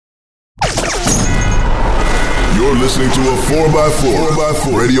You're listening to a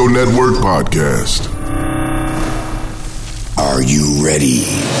 4x4 Radio Network podcast. Are you ready?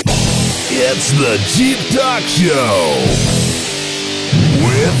 It's the Jeep Talk Show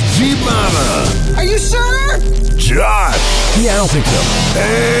with Jeep Mama. Are you sure? Josh. Yeah, I don't think so.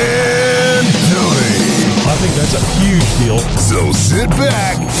 And Tony. I think that's a huge deal. So sit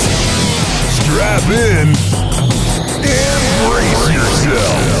back, strap in, and brace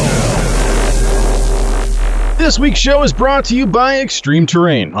yourself. This week's show is brought to you by Extreme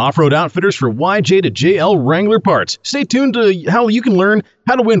Terrain, off-road outfitters for YJ to JL Wrangler parts. Stay tuned to how you can learn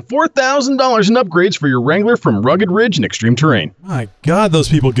how to win $4,000 in upgrades for your Wrangler from Rugged Ridge and Extreme Terrain. My God, those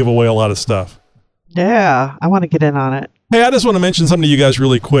people give away a lot of stuff. Yeah, I want to get in on it. Hey, I just want to mention something to you guys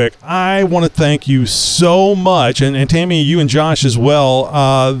really quick. I want to thank you so much, and Tammy, you and Josh as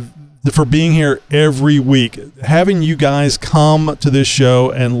well, for being here every week. Having you guys come to this show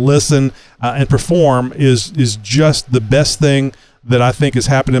and listen and perform is just the best thing that I think has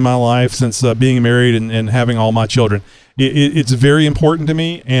happened in my life since being married and having all my children. It's very important to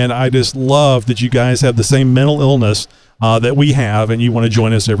me, and I just love that you guys have the same mental illness that we have, and you want to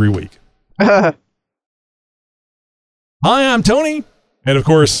join us every week. Hi, I'm Tony, and of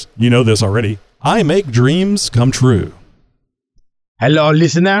course, you know this already. I make dreams come true. Hello,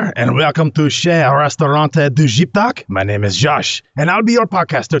 listener, and welcome to Chez Restaurant du Jeep Talk. My name is Josh, and I'll be your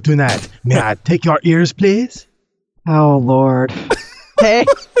podcaster tonight. May I take your ears, please? Oh, Lord. Hey.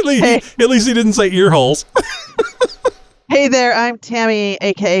 At least he didn't say ear holes. Hey there, I'm Tammy,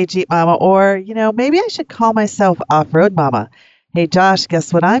 a.k.a. Jeep Mama, or, maybe I should call myself Off-Road Mama. Hey, Josh,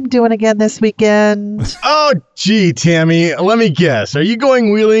 guess what I'm doing again this weekend? Oh, gee, Tammy, let me guess. Are you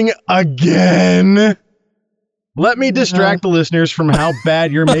going wheeling again? Let me distract the listeners from how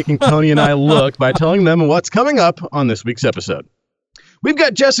bad you're making Tony and I look by telling them what's coming up on this week's episode. We've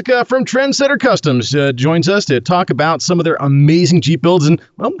got Jessica from Trendsetter Customs joins us to talk about some of their amazing Jeep builds and,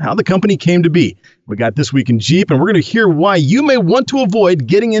 well, how the company came to be. We got This Week in Jeep, and we're going to hear why you may want to avoid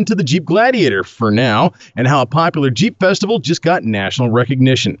getting into the Jeep Gladiator for now, and how a popular Jeep festival just got national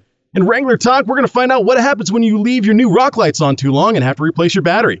recognition. In Wrangler Talk, we're going to find out what happens when you leave your new rock lights on too long and have to replace your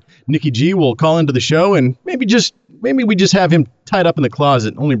battery. Nikki G will call into the show, and maybe we just have him tied up in the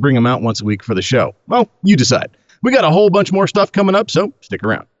closet and only bring him out once a week for the show. Well, you decide. We got a whole bunch more stuff coming up, so stick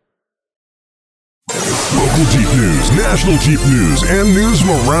around. Local Jeep news, national Jeep news, and news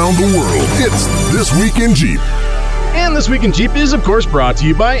from around the world. It's This Week in Jeep. And This Week in Jeep is, of course, brought to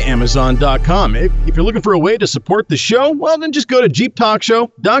you by Amazon.com. If you're looking for a way to support the show, well, then just go to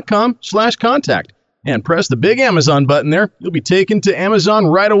JeepTalkShow.com/contact and press the big Amazon button there. You'll be taken to Amazon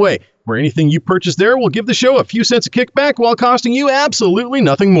right away, where anything you purchase there will give the show a few cents of kickback while costing you absolutely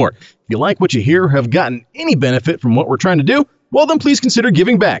nothing more. If you like what you hear or have gotten any benefit from what we're trying to do, well, then please consider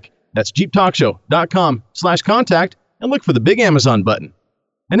giving back. That's JeepTalkShow.com/contact and look for the big Amazon button.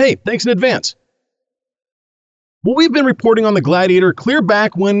 And hey, thanks in advance. Well, we've been reporting on the Gladiator clear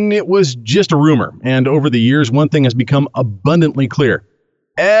back when it was just a rumor, and over the years, one thing has become abundantly clear.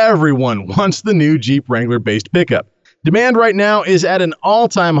 Everyone wants the new Jeep Wrangler-based pickup. Demand right now is at an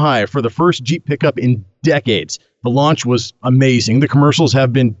all-time high for the first Jeep pickup in decades. The launch was amazing. The commercials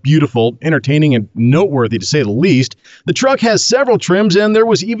have been beautiful, entertaining, and noteworthy to say the least. The truck has several trims, and there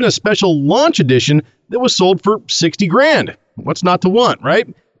was even a special launch edition that was sold for $60,000. What's not to want, right?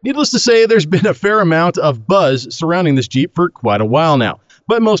 Needless to say, there's been a fair amount of buzz surrounding this Jeep for quite a while now.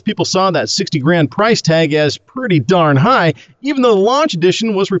 But most people saw that $60,000 price tag as pretty darn high, even though the launch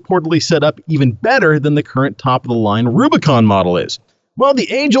edition was reportedly set up even better than the current top-of-the-line Rubicon model is. Well,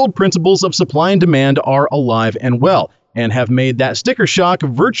 the age-old principles of supply and demand are alive and well, and have made that sticker shock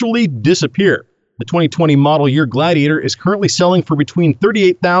virtually disappear. The 2020 model year Gladiator is currently selling for between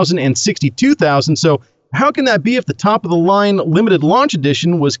 $38,000 and $62,000, so how can that be if the top-of-the-line limited launch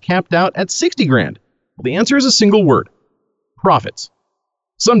edition was capped out at $60,000? Well, the answer is a single word: profits.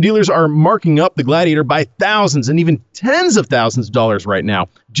 Some dealers are marking up the Gladiator by thousands and even tens of thousands of dollars right now,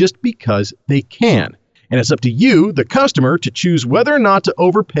 just because they can. And it's up to you, the customer, to choose whether or not to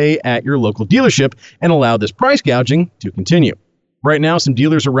overpay at your local dealership and allow this price gouging to continue. Right now, some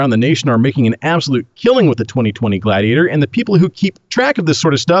dealers around the nation are making an absolute killing with the 2020 Gladiator, and the people who keep track of this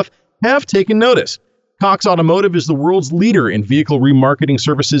sort of stuff have taken notice. Cox Automotive is the world's leader in vehicle remarketing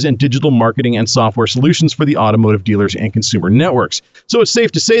services and digital marketing and software solutions for the automotive dealers and consumer networks. So it's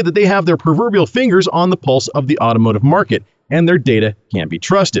safe to say that they have their proverbial fingers on the pulse of the automotive market, and their data can be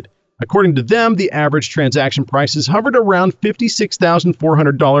trusted. According to them, the average transaction prices hovered around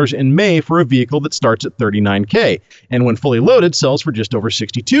 $56,400 in May for a vehicle that starts at $39,000, and when fully loaded, sells for just over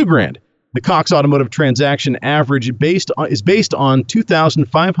 $62,000. The Cox Automotive transaction average is based on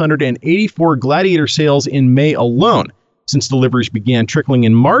 2,584 Gladiator sales in May alone. Since deliveries began trickling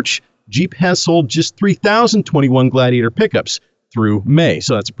in March, Jeep has sold just 3,021 Gladiator pickups through May,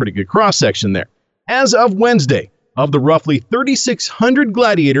 so that's a pretty good cross-section there. As of Wednesday, of the roughly 3,600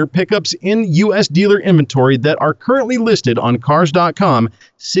 Gladiator pickups in U.S. dealer inventory that are currently listed on Cars.com,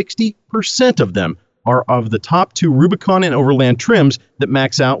 60% of them are of the top two Rubicon and Overland trims that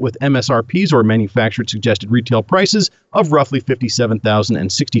max out with MSRPs, or manufacturer suggested retail prices, of roughly $57,000 and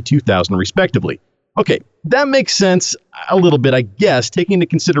 $62,000 respectively. Okay, that makes sense a little bit, I guess, taking into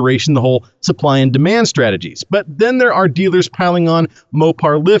consideration the whole supply and demand strategies. But then there are dealers piling on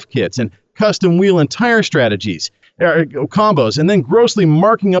Mopar lift kits and custom wheel and tire strategies, combos, and then grossly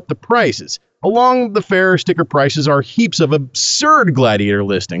marking up the prices. Along the fair, sticker prices are heaps of absurd Gladiator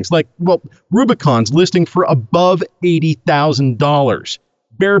listings, like, Rubicon's listing for above $80,000.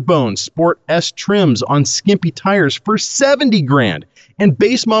 Bare bones Sport S trims on skimpy tires for $70,000, and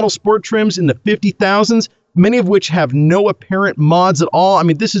base model sport trims in the $50,000s, many of which have no apparent mods at all. I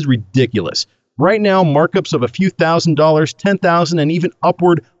mean, this is ridiculous. Right now, markups of a few $1,000s, $10,000, and even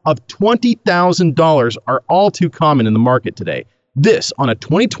upward of $20,000 are all too common in the market today. This on a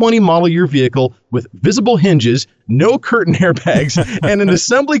 2020 model year vehicle with visible hinges, no curtain airbags, and an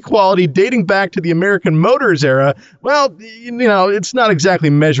assembly quality dating back to the American Motors era. Well, it's not exactly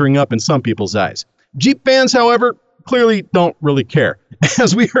measuring up in some people's eyes. Jeep fans, however, clearly don't really care.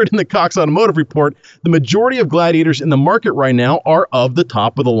 As we heard in the Cox Automotive report, the majority of Gladiators in the market right now are of the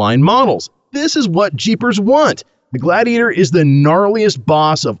top-of-the-line models. This is what Jeepers want. The Gladiator is the gnarliest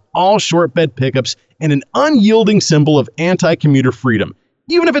boss of all short bed pickups and an unyielding symbol of anti-commuter freedom,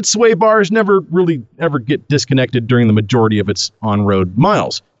 even if its sway bars never really ever get disconnected during the majority of its on-road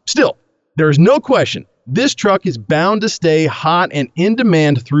miles. Still, there is no question this truck is bound to stay hot and in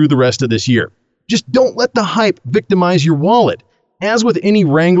demand through the rest of this year. Just don't let the hype victimize your wallet. As with any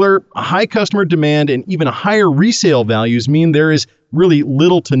Wrangler, a high customer demand and even higher resale values mean there is really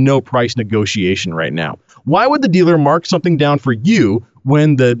little to no price negotiation right now. Why would the dealer mark something down for you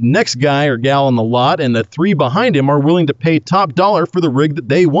when the next guy or gal on the lot and the three behind him are willing to pay top dollar for the rig that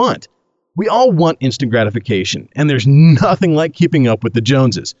they want? We all want instant gratification, and there's nothing like keeping up with the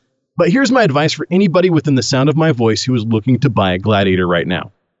Joneses. But here's my advice for anybody within the sound of my voice who is looking to buy a Gladiator right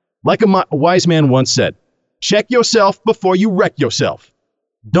now. Like a wise man once said, check yourself before you wreck yourself.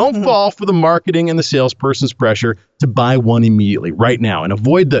 Don't fall for the marketing and the salesperson's pressure to buy one immediately right now, and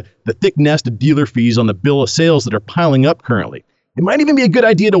avoid the thick nest of dealer fees on the bill of sales that are piling up currently. It might even be a good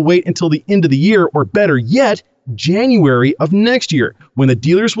idea to wait until the end of the year, or better yet, January of next year, when the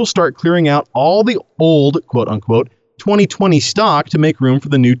dealers will start clearing out all the old, quote-unquote, 2020 stock to make room for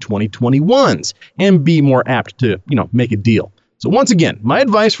the new 2021s and be more apt to, make a deal. So once again, my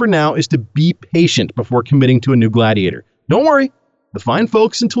advice for now is to be patient before committing to a new Gladiator. Don't worry, the fine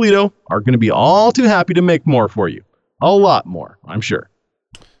folks in Toledo are going to be all too happy to make more for you. A lot more, I'm sure.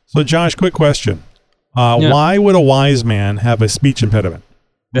 So Josh, quick question. Why would a wise man have a speech impediment?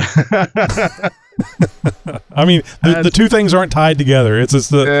 I mean, the two things aren't tied together. It's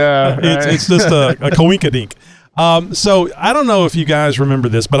just it's just a coinkydink. So I don't know if you guys remember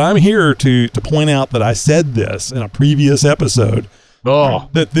this, but I'm here to point out that I said this in a previous episode.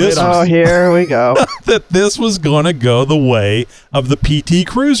 Here we go. That this was going to go the way of the PT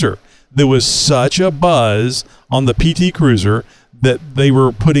Cruiser. There was such a buzz on the PT Cruiser that they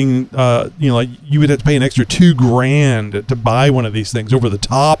were putting, like you would have to pay an extra $2,000 to buy one of these things over the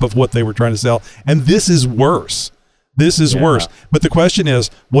top of what they were trying to sell. And this is worse. This is worse. But the question is,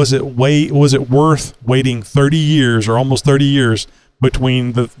 was it worth waiting 30 years or almost 30 years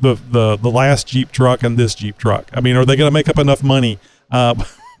between the last Jeep truck and this Jeep truck? I mean, are they going to make up enough money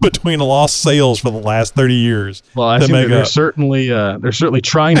between the lost sales for the last 30 years? Well, I think they're certainly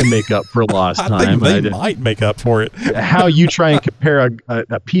trying to make up for lost time. I think they might make up for it. How you try and compare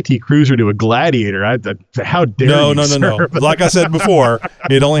a PT Cruiser to a Gladiator? How dare you? No. Like I said before,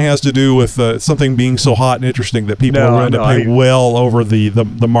 it only has to do with something being so hot and interesting that people are willing to pay well over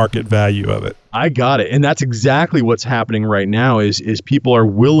the market value of it. I got it. And that's exactly what's happening right now is people are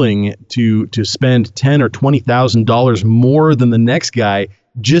willing to spend $10,000 or $20,000 more than the next guy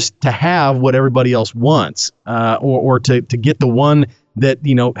just to have what everybody else wants, or to get the one that,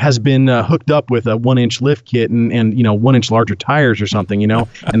 has been hooked up with a 1-inch lift kit and 1-inch larger tires or something,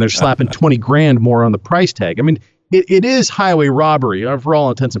 and they're slapping $20,000 more on the price tag. I mean, it is highway robbery for all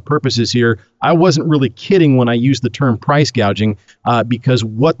intents and purposes here. I wasn't really kidding when I used the term price gouging, because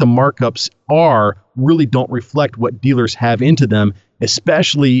what the markups are really don't reflect what dealers have into them,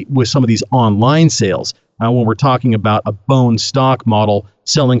 especially with some of these online sales. When we're talking about a bone stock model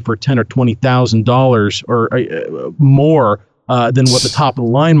selling for $10,000 or $20,000 or more than what the top of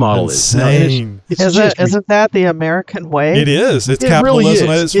the line model is. Insane. Isn't that the American way? It is. It's It capitalism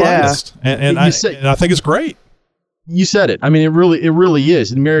really at is. its finest, and I think it's great. You said it. I mean, it really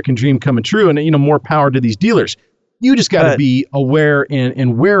is an American dream coming true, and more power to these dealers. You just got to be aware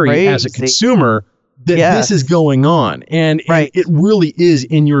and wary as a consumer that this is going on, and it really is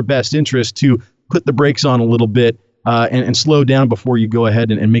in your best interest to put the brakes on a little bit and slow down before you go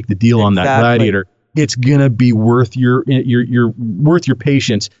ahead and make the deal on that Gladiator. It's gonna be worth your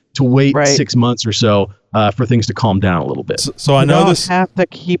patience to wait 6 months or so for things to calm down a little bit. So I know this have to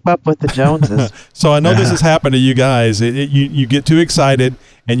keep up with the Joneses. So I know this has happened to you guys. You get too excited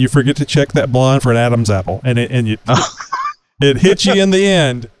and you forget to check that blind for an Adam's apple, and it hits you in the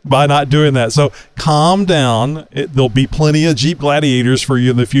end by not doing that. So calm down. There'll be plenty of Jeep Gladiators for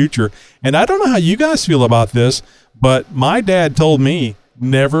you in the future. And I don't know how you guys feel about this, but my dad told me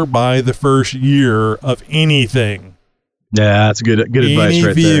never buy the first year of anything. Yeah, that's good advice right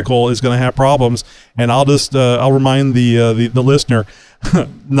there. Any vehicle is going to have problems, and I'll remind the listener,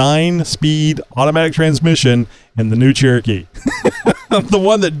 9-speed automatic transmission in the new Cherokee. The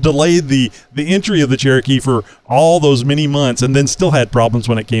one that delayed the entry of the Cherokee for all those many months and then still had problems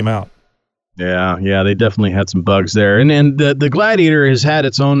when it came out. Yeah, they definitely had some bugs there. And the Gladiator has had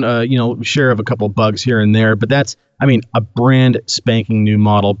its own share of a couple of bugs here and there, but that's a brand spanking new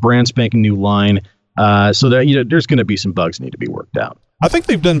model, brand spanking new line. So that there's going to be some bugs that need to be worked out. I think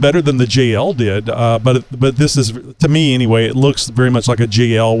they've done better than the JL did, but this is, to me anyway, it looks very much like a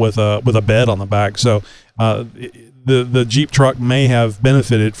JL with a bed on the back. So the Jeep truck may have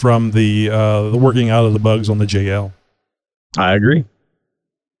benefited from the working out of the bugs on the JL. I agree.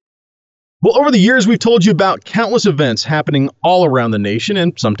 Well, over the years, we've told you about countless events happening all around the nation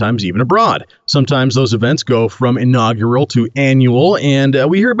and sometimes even abroad. Sometimes those events go from inaugural to annual, and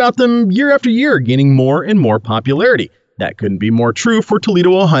we hear about them year after year, gaining more and more popularity. That couldn't be more true for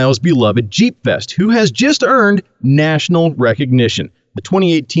Toledo, Ohio's beloved Jeep Fest, who has just earned national recognition. The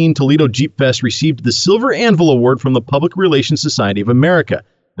 2018 Toledo Jeep Fest received the Silver Anvil Award from the Public Relations Society of America.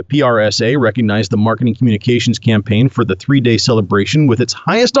 The PRSA recognized the marketing communications campaign for the 3-day celebration with its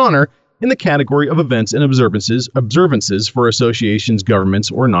highest honor in the category of events and observances for associations, governments,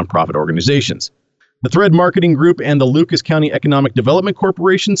 or nonprofit organizations. The Thread Marketing Group and the Lucas County Economic Development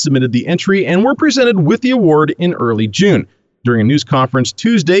Corporation submitted the entry and were presented with the award in early June. During a news conference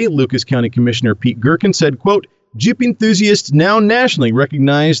Tuesday, Lucas County Commissioner Pete Gherkin said, quote, "Jeep enthusiasts now nationally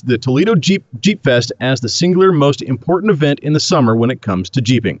recognize the Toledo Jeep Fest as the singular most important event in the summer when it comes to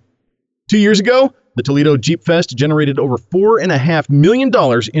Jeeping." 2 years ago, the Toledo Jeep Fest generated over $4.5 million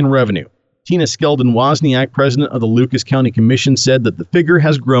in revenue. Tina Skeldon-Wozniak, president of the Lucas County Commission, said that the figure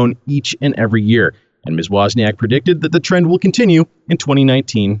has grown each and every year, and Ms. Wozniak predicted that the trend will continue in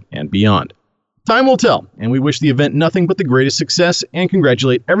 2019 and beyond. Time will tell, and we wish the event nothing but the greatest success and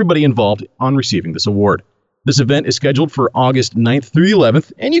congratulate everybody involved on receiving this award. This event is scheduled for August 9th through the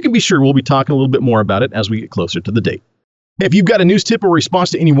 11th, and you can be sure we'll be talking a little bit more about it as we get closer to the date. If you've got a news tip or response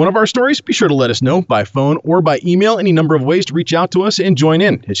to any one of our stories, be sure to let us know by phone or by email. Any number of ways to reach out to us and join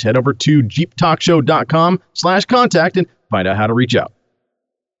in. Just head over to jeeptalkshow.com/contact and find out how to reach out.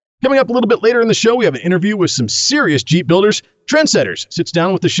 Coming up a little bit later in the show, we have an interview with some serious Jeep builders. Trendsetters sits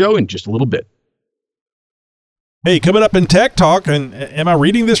down with the show in just a little bit. Hey, coming up in Tech Talk, and am I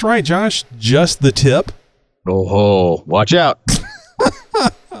reading this right, Josh? Just the tip? Oh, watch out.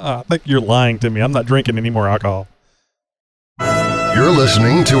 I think you're lying to me. I'm not drinking any more alcohol. You're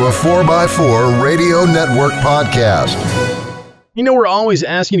listening to a 4x4 Radio Network podcast. We're always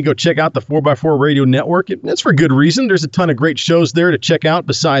asking you to go check out the 4x4 Radio Network. That's for good reason. There's a ton of great shows there to check out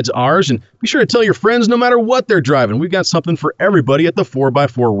besides ours. And be sure to tell your friends no matter what they're driving. We've got something for everybody at the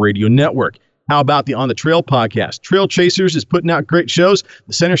 4x4 Radio Network. How about the On the Trail podcast? Trail Chasers is putting out great shows.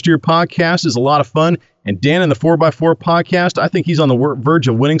 The Center Steer podcast is a lot of fun. And Dan in the 4x4 podcast, I think he's on the verge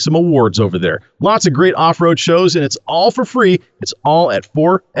of winning some awards over there. Lots of great off-road shows, and it's all for free. It's all at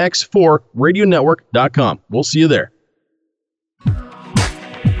 4x4radionetwork.com. We'll see you there.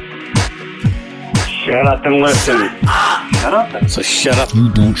 Shut up and listen. Shut up. So shut up.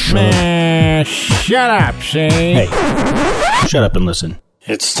 You don't shut up. Shut up, say. Hey, shut up and listen.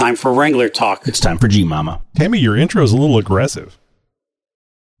 It's time for Wrangler Talk. It's time for G-Mama. Tammy, your intro is a little aggressive.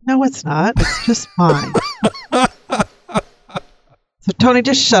 No, it's not. It's just fine. So, Tony,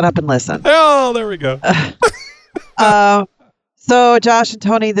 just shut up and listen. Oh, there we go. So, Josh and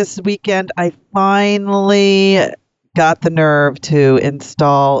Tony, this weekend, I finally got the nerve to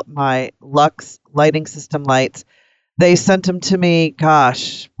install my Lux lighting system lights. They sent them to me,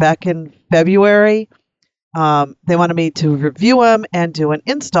 back in February. They wanted me to review them and do an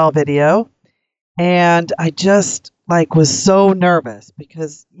install video. And I just was so nervous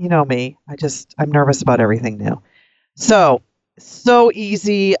because you know me, I'm nervous about everything new. So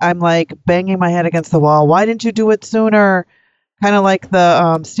easy. I'm like banging my head against the wall. Why didn't you do it sooner? Kind of like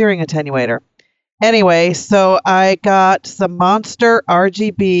the steering attenuator. Anyway, so I got some Monster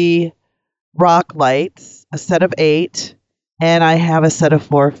RGB rock lights, a set of 8, and I have a set of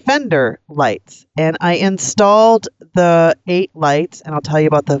 4 Fender lights. And I installed the 8 lights, and I'll tell you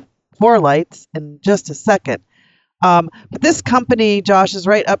about the 4 lights in just a second. But this company, Josh, is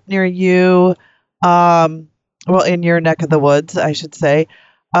right up near you. Well, in your neck of the woods, I should say.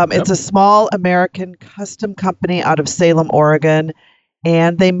 It's a small American custom company out of Salem, Oregon,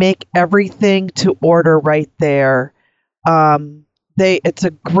 and they make everything to order right there. It's a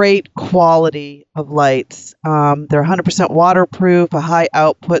great quality of lights. They're 100% waterproof, a high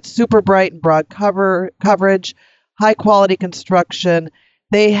output, super bright and broad coverage, high quality construction.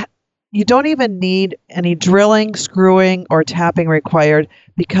 You don't even need any drilling, screwing, or tapping required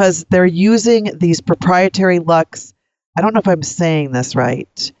because they're using these proprietary Lux. I don't know if I'm saying this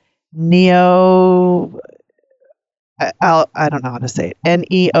right. I don't know how to say it.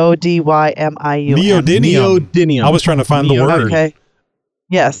 Neodymium. Neodymium. I was trying to find the word. Okay.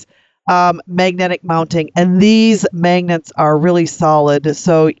 Yes. Magnetic mounting. And these magnets are really solid.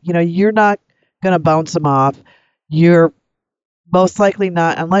 So, you're not going to bounce them off. You're most likely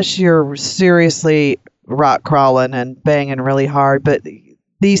not, unless you're seriously rock crawling and banging really hard. But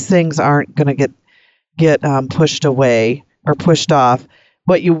these things aren't going to get pushed away or pushed off.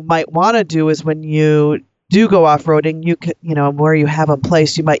 What you might want to do is when you do go off-roading, you can, where you have them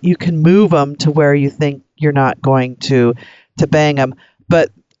placed, you can move them to where you think you're not going to bang them.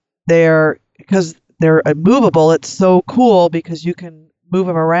 But because they're movable, it's so cool because you can move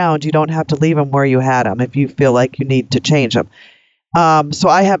them around. You don't have to leave them where you had them if you feel like you need to change them. So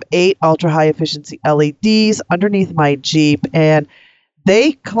I have 8 ultra-high efficiency LEDs underneath my Jeep, and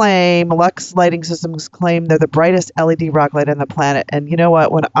Lux Lighting Systems claim they're the brightest LED rock light on the planet. And you know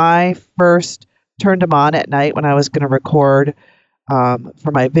what? When I first turned them on at night when I was going to record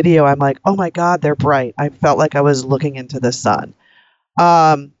for my video, I'm like, oh my God, they're bright. I felt like I was looking into the sun.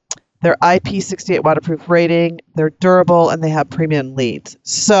 They're IP68 waterproof rating. They're durable, and they have premium leads.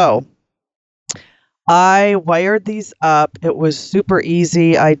 So I wired these up. It was super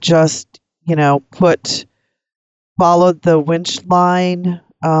easy. I just, followed the winch line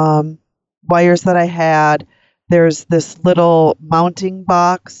wires that I had. There's this little mounting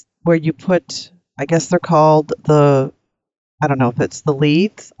box where you put, I guess they're called I don't know if it's the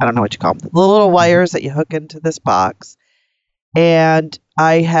leads. I don't know what you call them. The little wires that you hook into this box. And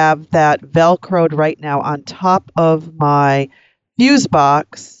I have that Velcroed right now on top of my fuse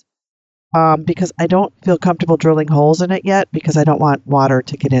box because I don't feel comfortable drilling holes in it yet because I don't want water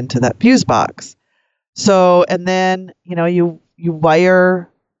to get into that fuse box. So, and then, you wire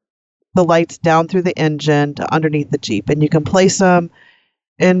the lights down through the engine to underneath the Jeep, and you can place them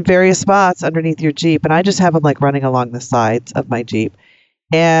in various spots underneath your Jeep. And I just have them running along the sides of my Jeep.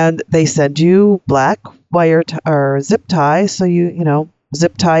 And they send you black wire or zip tie. So you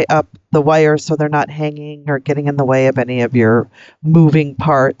zip tie up the wire so they're not hanging or getting in the way of any of your moving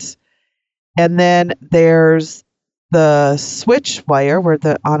parts. And then there's the switch wire where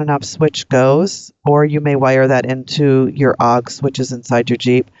the on and off switch goes, or you may wire that into your aux switches inside your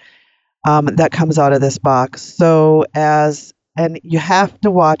Jeep. That comes out of this box. So and you have to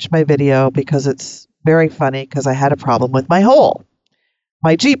watch my video because it's very funny because I had a problem with my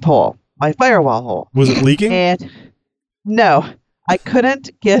Jeep hole, my firewall hole. Was it leaking? And no, I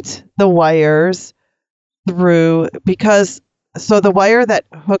couldn't get the wires through so the wire that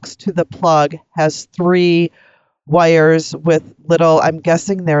hooks to the plug has 3 wires with little, I'm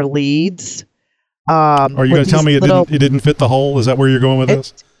guessing they're leads. Are you going to tell me it didn't fit the hole? Is that where you're going with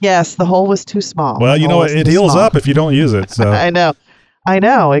this? Yes, the hole was too small. Well, it heals up if you don't use it. So I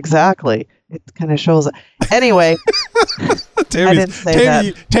know, exactly. It kind of shows it. Anyway,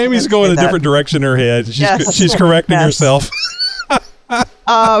 Tammy's going a different direction in her head. She's correcting herself.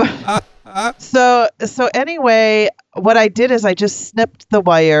 So anyway, what I did is I just snipped the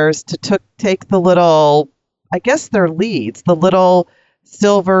wires to take the little, I guess they're leads, the little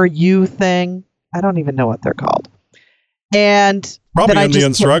silver U thing. I don't even know what they're called. And probably in the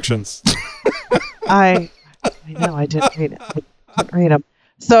instructions. I know, I didn't read it. I didn't read them.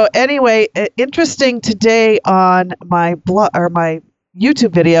 So anyway, interesting today on my blog or my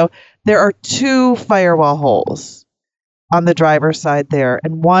YouTube video, there are 2 firewall holes on the driver's side there.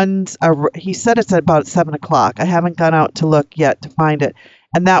 And he said it's at about 7 o'clock. I haven't gone out to look yet to find it.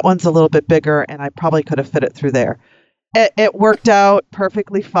 and that one's a little bit bigger, and I probably could have fit it through there. It worked out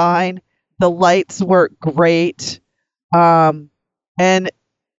perfectly fine. The lights work great. And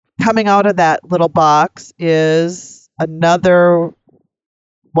coming out of that little box is another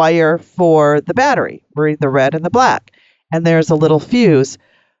wire for the battery, for the red and the black. And there's a little fuse.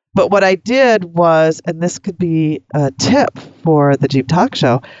 But what I did was, and this could be a tip for the Jeep Talk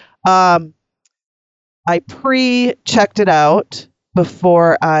Show, I pre-checked it out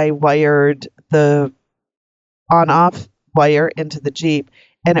before I wired the on-off wire into the Jeep,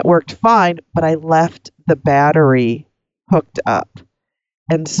 and it worked fine, but I left the battery hooked up.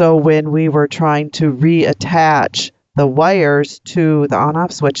 And so when we were trying to reattach the wires to the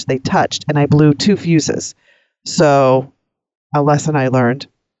on-off switch, they touched, and I blew 2 fuses. So a lesson I learned.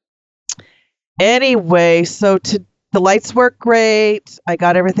 Anyway, so the lights work great. I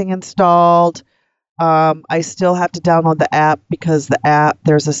got everything installed. I still have to download the app because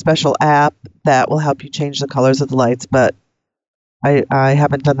there's a special app that will help you change the colors of the lights, but I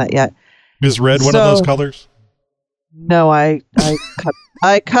haven't done that yet. Is red one of those colors? No, I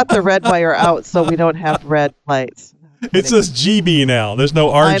cut the red wire out so we don't have red lights. It's just GB now. There's no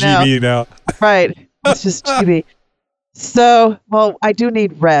RGB now. Right. It's just GB. So, well, I do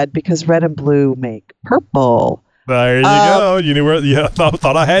need red because red and blue make purple. There you go. You knew where. Yeah,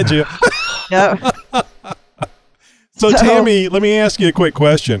 thought I had you. Yeah. So Tammy, let me ask you a quick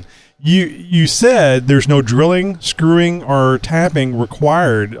question. You said there's no drilling, screwing, or tapping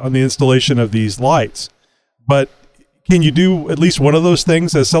required on the installation of these lights, but can you do at least one of those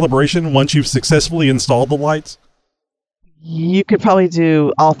things as celebration once you've successfully installed the lights? You could probably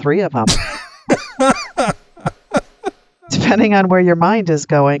do all 3 of them. Depending on where your mind is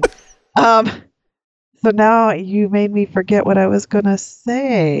going. So now you made me forget what I was going to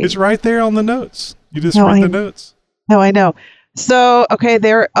say. It's right there on the notes. You just read the notes. No, I know. So, okay,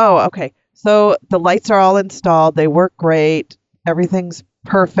 okay. So the lights are all installed. They work great. Everything's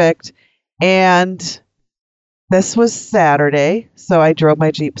perfect. And this was Saturday. So I drove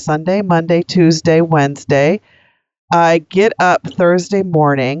my Jeep Sunday, Monday, Tuesday, Wednesday. I get up Thursday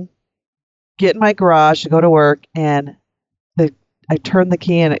morning, get in my garage to go to work, and I turn the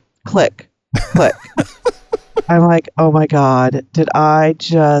key and it click. I'm like, oh my God, did I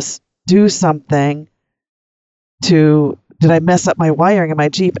just do something did I mess up my wiring in my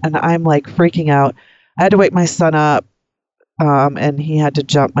Jeep? And I'm like freaking out. I had to wake my son up, and he had to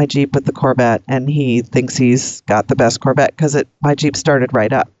jump my Jeep with the Corvette, and he thinks he's got the best Corvette because my Jeep started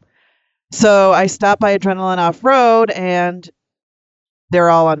right up. So I stopped by Adrenaline Off-Road, and they're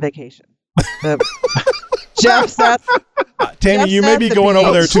all on vacation. Jeff said, Tammy, you may be going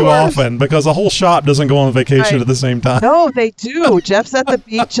over there too often because the whole shop doesn't go on vacation at the same time. No, they do. Jeff's at the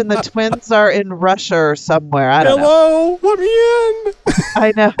beach and the twins are in Russia or somewhere. I don't know. Hello, let me in.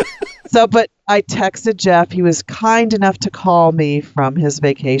 I know. So, but I texted Jeff. He was kind enough to call me from his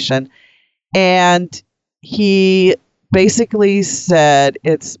vacation. And he basically said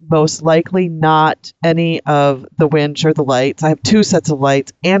it's most likely not any of the winch or the lights. I have 2 sets of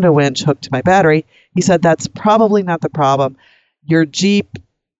lights and a winch hooked to my battery. He said that's probably not the problem. Your Jeep's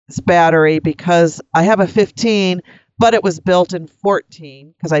battery, because I have a 15, but it was built in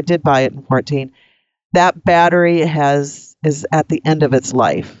 14, because I did buy it in 14. That battery is at the end of its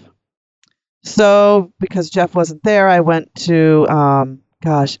life. So because Jeff wasn't there, I went to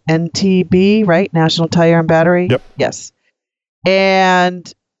NTB, right? National Tire and Battery. Yep. Yes.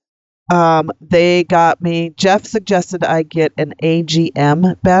 And they got me. Jeff suggested I get an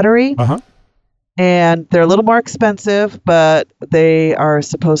AGM battery. And they're a little more expensive, but they are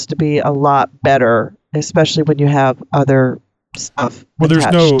supposed to be a lot better, especially when you have other stuff. Well, there's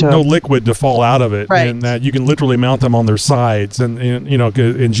no liquid to fall out of it, and that you can literally mount them on their sides,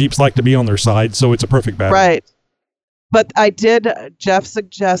 and Jeeps like to be on their sides, so it's a perfect battery. Right. But I did. Jeff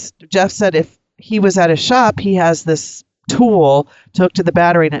said if he was at a shop, he has this tool to hook to the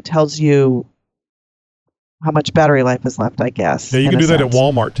battery, and it tells you how much battery life is left, I guess. Yeah, you can do that at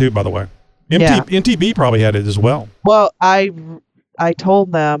Walmart too, by the way. MTB probably had it as well. Well, I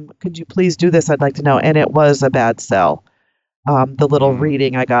told them, could you please do this? I'd like to know. And it was a bad sell. The little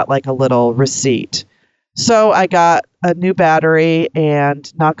reading, I got like a little receipt. So I got a new battery, and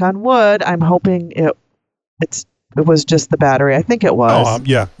knock on wood, I'm hoping it was just the battery. I think it was.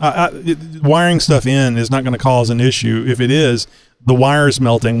 Yeah. Wiring stuff in is not going to cause an issue. If it is, the wires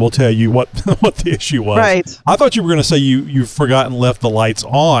melting will tell you what the issue was. Right. I thought you were going to say you've forgotten left the lights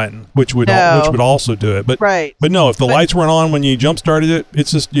on, which would also do it. But But no, if the lights weren't on when you jump started it,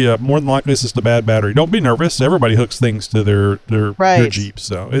 it's just more than likely it's just a bad battery. Don't be nervous. Everybody hooks things to their Jeep,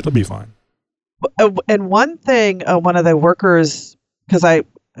 so it'll be fine. And one thing, one of the workers because I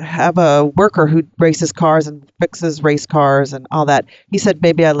have a worker who races cars and fixes race cars and all that. He said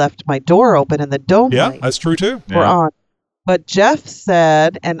maybe I left my door open and the dome Yeah, lights that's true too. were on. But Jeff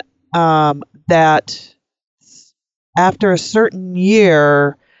said that after a certain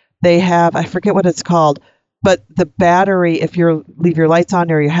year, they have, I forget what it's called, but the battery, if you leave your lights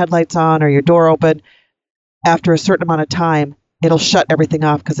on or your headlights on or your door open, after a certain amount of time, it'll shut everything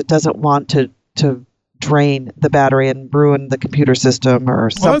off because it doesn't want to drain the battery and ruin the computer system or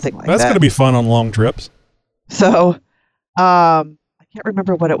something like that. That's going to be fun on long trips. So I can't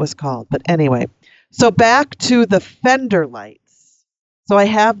remember what it was called, but anyway. So back to the fender lights. So I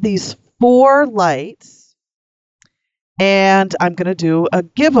have these 4 lights, and I'm going to do a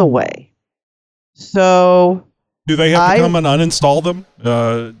giveaway. So do they have to come and uninstall them?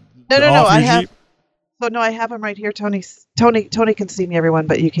 No. I have. So no, I have them right here. Tony can see me, everyone,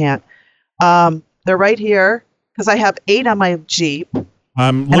 but you can't. They're right here because I have 8 on my Jeep.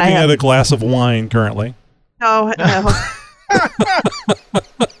 I'm looking at a glass of wine currently. No.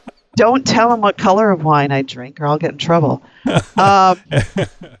 Don't tell them what color of wine I drink, or I'll get in trouble. So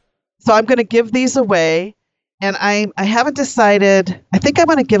I'm going to give these away, and I haven't decided. I think I'm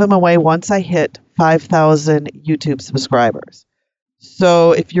going to give them away once I hit 5,000 YouTube subscribers.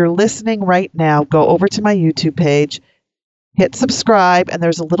 So if you're listening right now, go over to my YouTube page, hit subscribe, and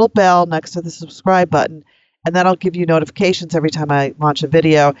there's a little bell next to the subscribe button, and that'll give you notifications every time I launch a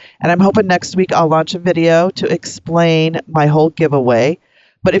video. And I'm hoping next week I'll launch a video to explain my whole giveaway.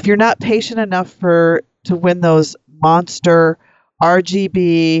 But if you're not patient enough to win those monster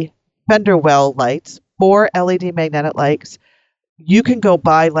RGB fender well lights, 4 LED magnetic lights, you can go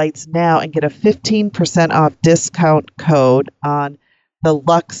buy lights now and get a 15% off discount code on the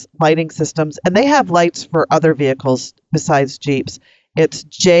Lux lighting systems. And they have lights for other vehicles besides Jeeps. It's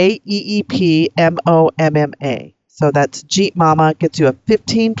JEEPMOMMA. So that's Jeep Mama, gets you a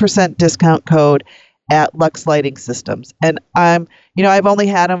 15% discount code at Lux Lighting Systems. And I've only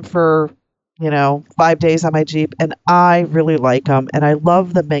had them for, 5 days on my Jeep, and I really like them. And I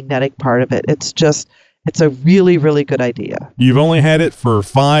love the magnetic part of it. It's a really, really good idea. You've only had it for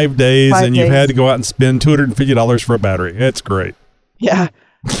 5 days, and you've had to go out and spend $250 for a battery. It's great. Yeah.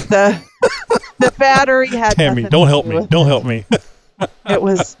 The battery had Tammy, don't help me. Don't help me. It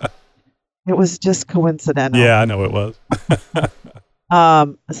was just coincidental. Yeah, I know it was.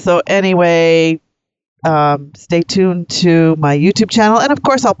 So anyway, stay tuned to my YouTube channel, and of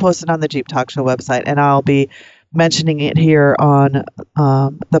course I'll post it on the Jeep Talk Show website, and I'll be mentioning it here on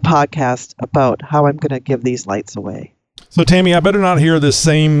the podcast about how I'm going to give these lights away. So Tammy, I better not hear this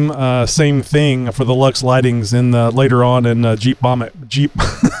same thing for the Lux Lightings later on in Jeep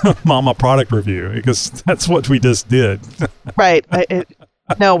Mama product review, because that's what we just did. Right.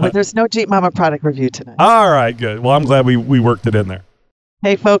 No, but there's no Jeep Mama product review tonight. All right, good. Well, I'm glad we worked it in there.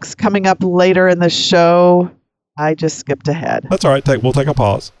 Hey, folks, coming up later in the show, I just skipped ahead. That's all right. We'll take a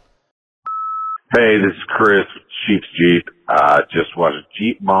pause. Hey, this is Chris with Sheep's Jeep. Just watched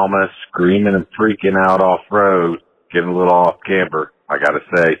Jeep Mama screaming and freaking out off-road, getting a little off camber. I got to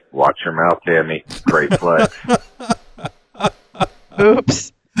say, watch your mouth, Tammy. Great flex.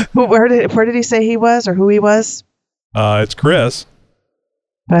 Oops. Where did he say he was, or who he was? It's Chris.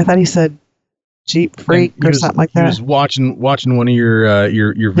 But I thought he said Jeep freak or something like that. He was watching one of your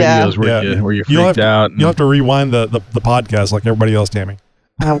videos where you freaked out. You'll have to rewind the podcast like everybody else, Tammy.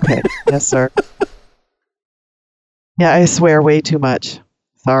 Okay. Yes, sir. Yeah, I swear way too much.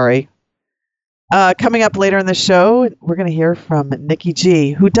 Sorry. Coming up later in the show, we're going to hear from Nikki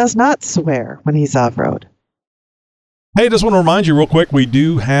G, who does not swear when he's off-road. Hey, just want to remind you real quick, we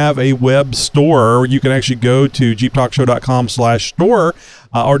do have a web store. You can actually go to jeeptalkshow.com/store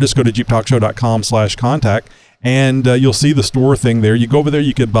or just go to jeeptalkshow.com/contact. And you'll see the store thing there. You go over there,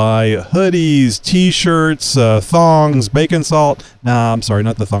 you could buy hoodies, T-shirts, thongs, bacon salt. Nah, I'm sorry,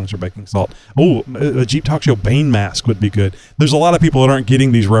 not the thongs or baking salt. Oh, a Jeep Talk Show Bane mask would be good. There's a lot of people that aren't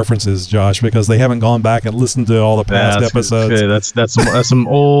getting these references, Josh, because they haven't gone back and listened to all the past episodes. Okay, that's some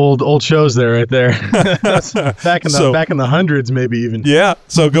old shows there, right there. back in the hundreds, maybe even. Yeah.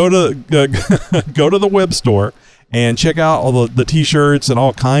 So go to the web store and check out all the T-shirts and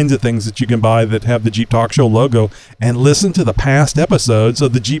all kinds of things that you can buy that have the Jeep Talk Show logo, and listen to the past episodes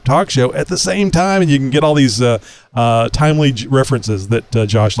of the Jeep Talk Show at the same time, and you can get all these timely references that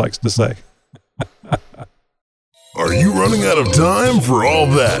Josh likes to say. Are you running out of time for all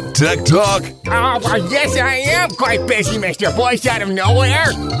that tech talk? Oh, well, yes, I am quite busy, Mr. Voice out of nowhere.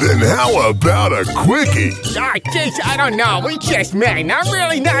 Then how about a quickie? Oh, geez, I don't know. We just met, and I'm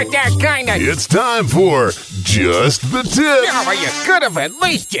really not that kind of... It's time for just the tip. Oh, well, you could have at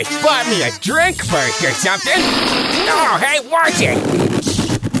least just bought me a drink first or something. Oh, hey, watch it.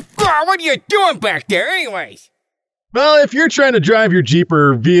 Oh, what are you doing back there anyways? Well, if you're trying to drive your Jeep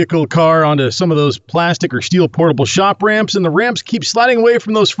or vehicle car onto some of those plastic or steel portable shop ramps and the ramps keep sliding away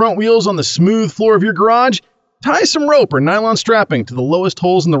from those front wheels on the smooth floor of your garage, tie some rope or nylon strapping to the lowest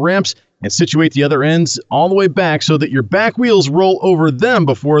holes in the ramps and situate the other ends all the way back so that your back wheels roll over them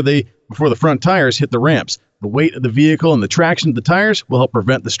before the front tires hit the ramps. The weight of the vehicle and the traction of the tires will help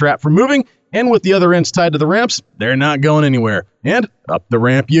prevent the strap from moving, and with the other ends tied to the ramps, they're not going anywhere. And up the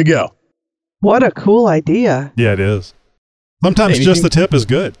ramp you go. What a cool idea. Yeah, it is. Sometimes just the tip is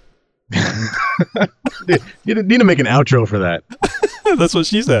good. You need to make an outro for that. That's what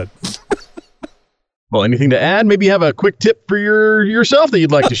she said. Well, anything to add? Maybe you have a quick tip for yourself that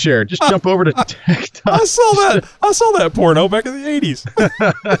you'd like to share. Just jump over to TikTok. I saw that porno back in the 80s.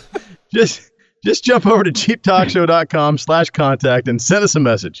 Just jump over to jeeptalkshow.com/contact and send us a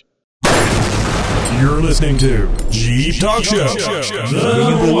message. You're listening to Jeep Talk Show,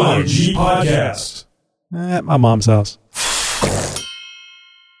 the #1 Jeep podcast. At my mom's house.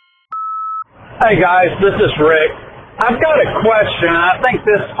 Hey guys, this is Rick. I've got a question. I think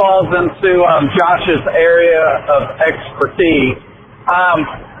this falls into Josh's area of expertise.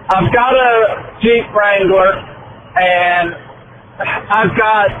 I've got a Jeep Wrangler, and I've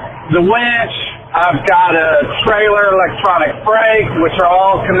got the winch, I've got a trailer electronic brake, which are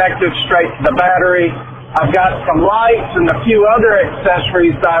all connected straight to the battery. I've got some lights and a few other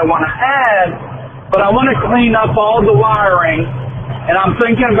accessories that I want to add, but I want to clean up all the wiring, and I'm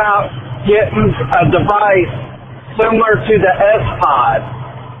thinking about getting a device similar to the S-Pod,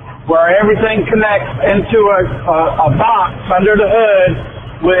 where everything connects into a box under the hood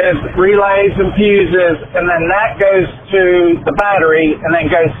with relays and fuses, and then that goes to the battery and then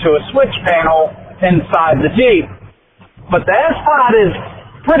goes to a switch panel inside the Jeep. But the S-Pod is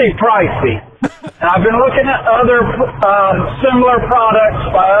pretty pricey. And I've been looking at other similar products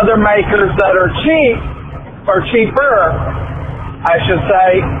by other makers that are cheap, or cheaper, I should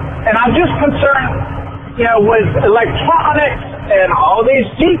say. And I'm just concerned, with electronics and all these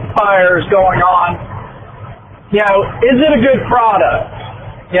Jeep fires going on, is it a good product?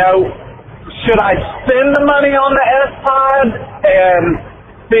 Should I spend the money on the S-Pod and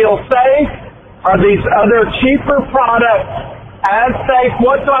feel safe? Are these other cheaper products as safe?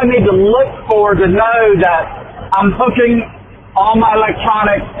 What do I need to look for to know that I'm hooking all my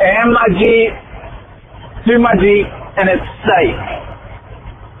electronics and my Jeep to my Jeep and it's safe?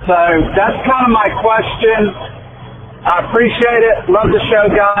 So that's kind of my question. I appreciate it. Love the show,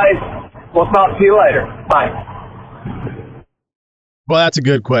 guys. We'll talk to you later. Bye. Well, that's a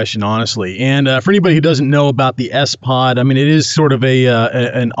good question, honestly. And for anybody who doesn't know about the S-Pod, I mean, it is sort of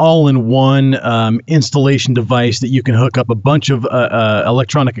an all-in-one installation device that you can hook up a bunch of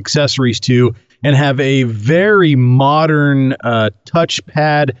electronic accessories to and have a very modern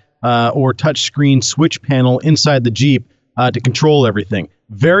touchpad or touchscreen switch panel inside the Jeep to control everything.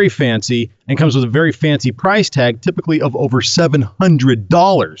 Very fancy, and comes with a very fancy price tag, typically of over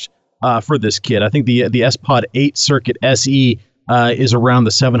 $700 for this kit. I think the S-Pod 8 Circuit SE is around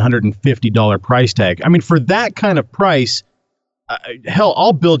the $750 price tag. I mean, for that kind of price, hell,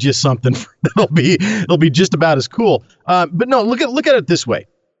 I'll build you something that'll be just about as cool. But no, look at it this way.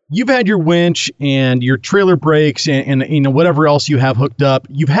 You've had your winch and your trailer brakes and whatever else you have hooked up.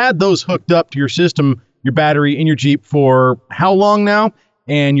 You've had those hooked up to your system, your battery in your Jeep for how long now?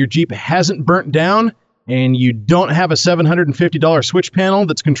 And your Jeep hasn't burnt down, and you don't have a $750 switch panel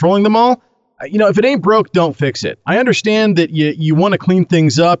that's controlling them all. If it ain't broke, don't fix it. I understand that you want to clean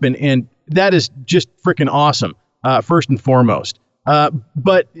things up, and that is just freaking awesome, first and foremost.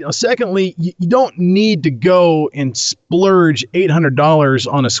 But secondly, you don't need to go and splurge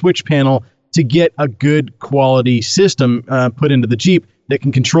 $800 on a switch panel to get a good quality system put into the Jeep that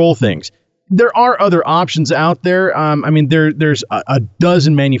can control things. There are other options out there. There's a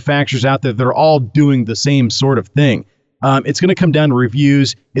dozen manufacturers out there that are all doing the same sort of thing. It's going to come down to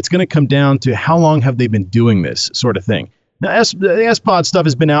reviews. It's going to come down to how long have they been doing this sort of thing. Now, the S-Pod stuff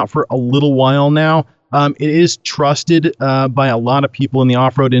has been out for a little while now. It is trusted by a lot of people in the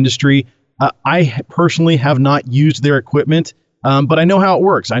off-road industry. I personally have not used their equipment, but I know how it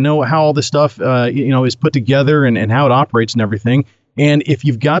works. I know how all this stuff is put together and how it operates and everything. And if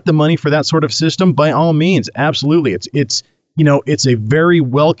you've got the money for that sort of system, by all means, absolutely. It's a very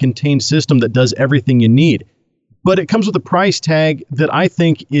well-contained system that does everything you need. But it comes with a price tag that I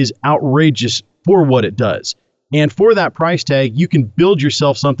think is outrageous for what it does. And for that price tag, you can build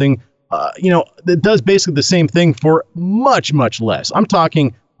yourself something, that does basically the same thing for much, much less. I'm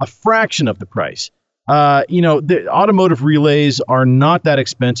talking a fraction of the price. The automotive relays are not that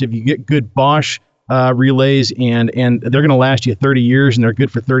expensive. You get good Bosch relays, and they're going to last you 30 years, and they're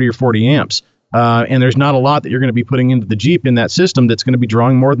good for 30 or 40 amps. And there's not a lot that you're going to be putting into the Jeep in that system that's going to be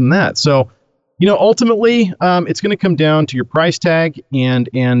drawing more than that. So, ultimately, it's going to come down to your price tag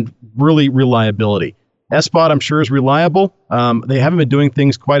and really reliability. S-Spot, I'm sure, is reliable. They haven't been doing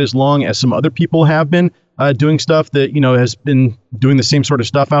things quite as long as some other people have been doing stuff that, has been doing the same sort of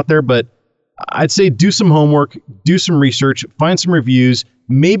stuff out there. But I'd say do some homework, do some research, find some reviews,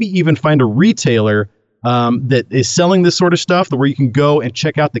 maybe even find a retailer that is selling this sort of stuff, where you can go and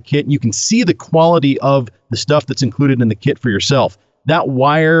check out the kit and you can see the quality of the stuff that's included in the kit for yourself. That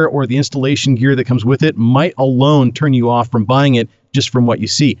wire or the installation gear that comes with it might alone turn you off from buying it just from what you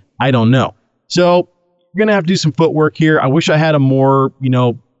see. I don't know. So you're going to have to do some footwork here. I wish I had a more,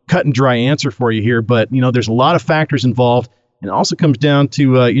 cut and dry answer for you here, but, there's a lot of factors involved. And it also comes down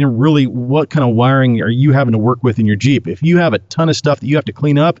to, really what kind of wiring are you having to work with in your Jeep. If you have a ton of stuff that you have to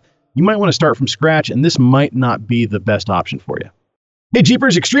clean up, you might want to start from scratch, and this might not be the best option for you. Hey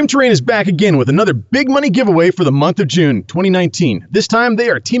Jeepers, Extreme Terrain is back again with another big money giveaway for the month of June 2019. This time they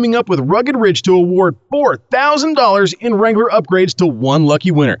are teaming up with Rugged Ridge to award $4,000 in Wrangler upgrades to one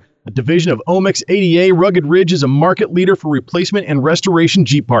lucky winner. A division of Omex ADA, Rugged Ridge is a market leader for replacement and restoration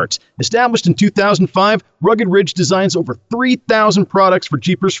Jeep parts. Established in 2005, Rugged Ridge designs over 3,000 products for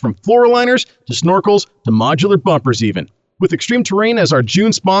Jeepers, from floor liners to snorkels to modular bumpers even. With Extreme Terrain as our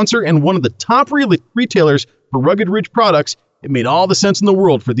June sponsor and one of the top retailers for Rugged Ridge products, it made all the sense in the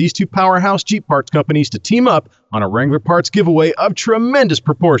world for these two powerhouse Jeep parts companies to team up on a Wrangler parts giveaway of tremendous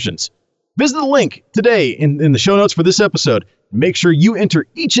proportions. Visit the link today in the show notes for this episode. Make sure you enter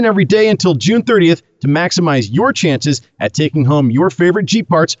each and every day until June 30th to maximize your chances at taking home your favorite Jeep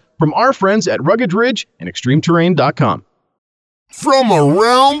parts from our friends at Rugged Ridge and ExtremeTerrain.com. From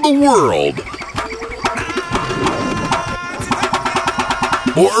around the world,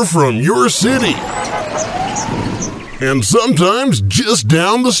 or from your city, and sometimes just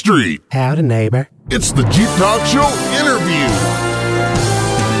down the street. Howdy, neighbor. It's the Jeep Talk Show interview.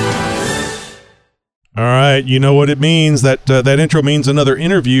 All right, you know what it means. That intro means another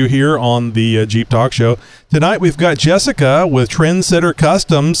interview here on the Jeep Talk Show. Tonight we've got Jessica with Trendsetter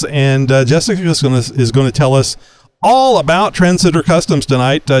Customs, and Jessica is going to tell us all about Trendsetter Customs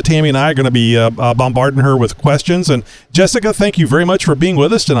tonight. Tammy and I are going to be bombarding her with questions. And Jessica, thank you very much for being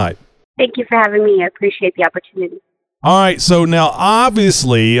with us tonight. Thank you for having me. I appreciate the opportunity. All right, so now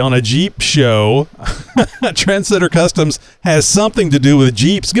obviously on a Jeep show, Trendsetter Customs has something to do with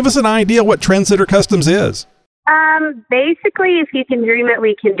Jeeps. Give us an idea what Trendsetter Customs is. Basically, if you can dream it,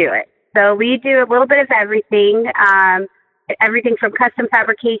 we can do it. So we do a little bit of everything. Everything from custom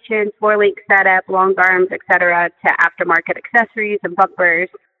fabrication, floor link setup, long arms, etc., to aftermarket accessories and bumpers,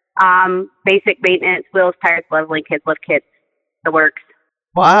 basic maintenance, wheels, tires, leveling kits, lift kits, the works.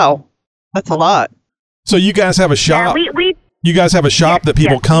 Wow, that's a lot. So you guys have a shop. Yeah, you guys have a shop that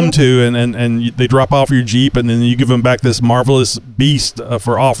people come to, and they drop off your Jeep, and then you give them back this marvelous beast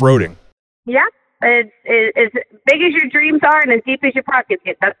for off-roading. Yeah, it's as big as your dreams are and as deep as your pockets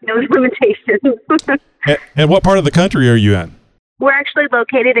get. That's no limitation. And what part of the country are you in? We're actually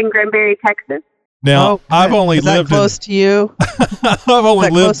located in Granbury, Texas. Now, I've only lived close to you. I've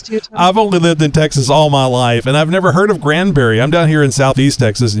only lived in Texas all my life, and I've never heard of Granbury. I'm down here in Southeast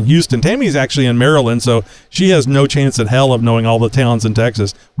Texas in Houston. Tammy's actually in Maryland, so she has no chance in hell of knowing all the towns in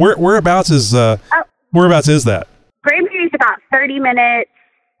Texas. Whereabouts is that? Granbury is about 30 minutes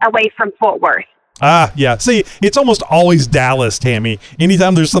away from Fort Worth. Ah, yeah. See, it's almost always Dallas, Tammy.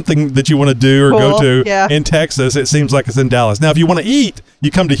 Anytime there's something that you want to do or go to in Texas, it seems like it's in Dallas. Now, if you want to eat,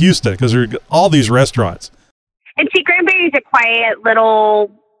 you come to Houston because there are all these restaurants. And see, Granbury is a quiet little,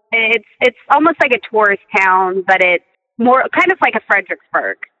 it's almost like a tourist town, but it's more kind of like a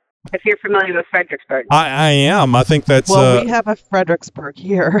Fredericksburg, if you're familiar with Fredericksburg. I am. I think that's... Well, we have a Fredericksburg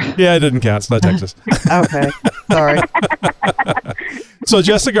here. Yeah, it didn't count. It's not Texas. Okay. Sorry. So,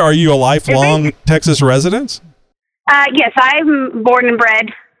 Jessica, are you a lifelong Texas resident? Yes, I'm born and bred,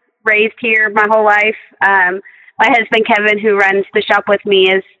 raised here my whole life. My husband, Kevin, who runs the shop with me,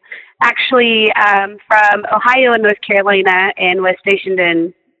 is actually from Ohio and North Carolina and was stationed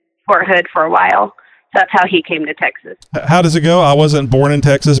in Fort Hood for a while. So that's how he came to Texas. How does it go? I wasn't born in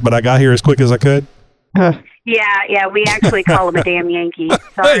Texas, but I got here as quick as I could. Yeah, we actually call him a damn Yankee.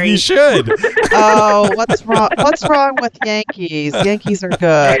 Sorry. You should. Oh, what's wrong? What's wrong with Yankees? Yankees are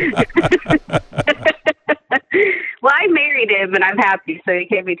good. Well, I married him, and I'm happy, so he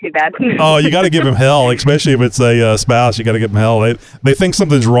can't be too bad. Oh, you got to give him hell, especially if it's a spouse. You got to give him hell. They think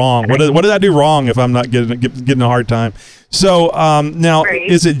something's wrong. What did I do wrong if I'm not getting a hard time? So now,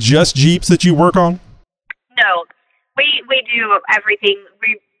 Is it just Jeeps that you work on? No, we do everything.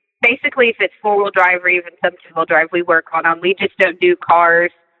 We basically, if it's 4-wheel drive or even some 2-wheel drive, we work on them. We just don't do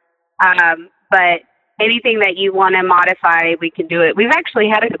cars. But anything that you want to modify, we can do it. We've actually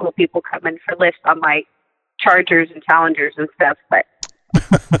had a couple of people come in for lifts on like Chargers and Challengers and stuff. But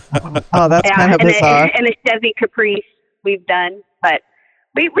oh, that's kind of bizarre. And a Chevy Caprice we've done, but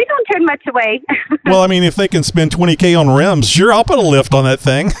we don't turn much away. Well, I mean, if they can spend $20,000 on rims, sure, I'll put a lift on that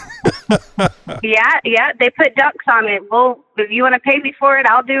thing. Yeah, they put ducks on it. Well, if you want to pay me for it,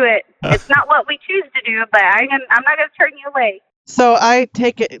 I'll do it. It's not what we choose to do, but I'm not going to turn you away. So I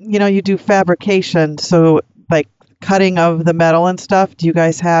take it, you do fabrication, so like cutting of the metal and stuff. Do you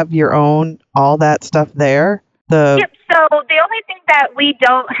guys have your own, all that stuff there? Yep. So the only thing that we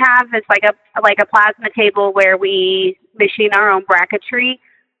don't have is like a plasma table where we machine our own bracketry.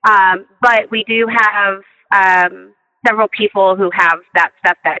 But we do have several people who have that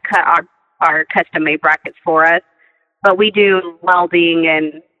stuff that cut our custom-made brackets for us. But we do welding,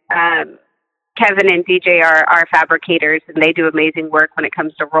 and Kevin and DJ are fabricators, and they do amazing work when it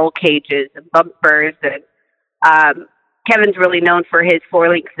comes to roll cages and bumpers. And Kevin's really known for his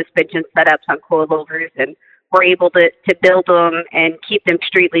 4-link suspension setups on coilovers, and we're able to build them and keep them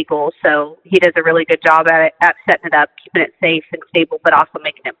street legal. So he does a really good job at setting it up, keeping it safe and stable, but also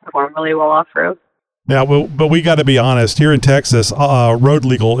making it perform really well off-road. Yeah, well, but we got to be honest. Here in Texas, road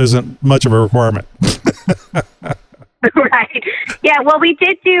legal isn't much of a requirement. Right. Yeah, well, we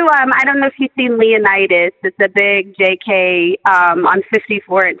did do, I don't know if you've seen Leonidas. It's a big JK on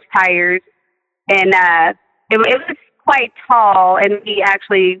 54-inch tires. And it was quite tall, and we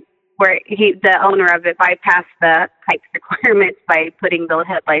actually, the owner of it bypassed the height requirements by putting the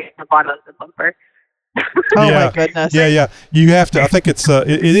headlights at the bottom of the bumper. Oh my goodness! Yeah. You have to. I think it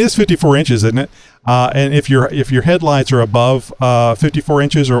is 54 inches, isn't it? And if your headlights are above 54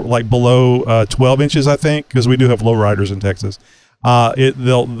 inches or like below 12 inches, I think, because we do have lowriders in Texas,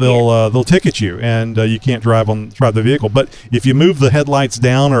 they'll ticket you, and you can't drive the vehicle. But if you move the headlights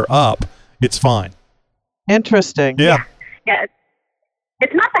down or up, it's fine. Interesting. Yeah.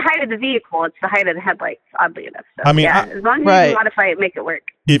 It's not the height of the vehicle; it's the height of the headlights. Oddly enough, so I mean, as long as you modify it, make it work.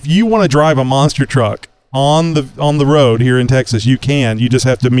 If you want to drive a monster truck on the road here in Texas, you can. You just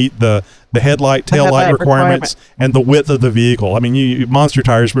have to meet the headlight, tail light requirements and the width of the vehicle. I mean, monster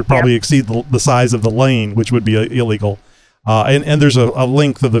tires would probably exceed the size of the lane, which would be illegal. And there's a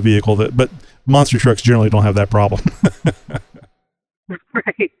length of the vehicle but monster trucks generally don't have that problem.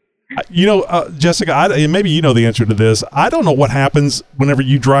 Right. Jessica, maybe you know the answer to this. I don't know what happens whenever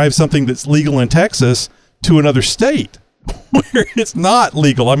you drive something that's legal in Texas to another state where it's not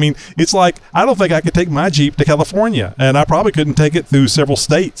legal. I mean, it's like, I don't think I could take my Jeep to California, and I probably couldn't take it through several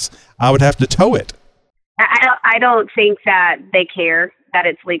states. I would have to tow it. I don't think that they care that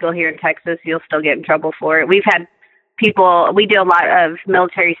it's legal here in Texas. You'll still get in trouble for it. We've had people, we do a lot of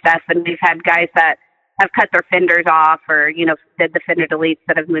military stuff, and we've had guys that have cut their fenders off or, did the fender deletes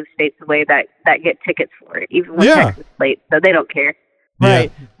that have moved states away that get tickets for it, even with Texas plates. So they don't care.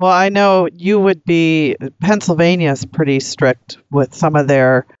 Right. Yeah. Well, I know you would be, Pennsylvania's pretty strict with some of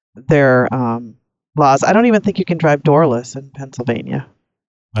their laws. I don't even think you can drive doorless in Pennsylvania.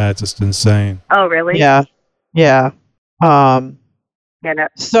 That's just insane. Oh, really? Yeah. Yeah. No.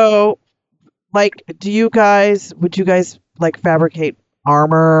 So, like, would you guys like fabricate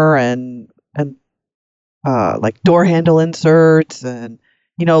armor and like door handle inserts and,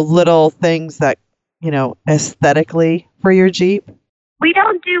 little things that, aesthetically for your Jeep? We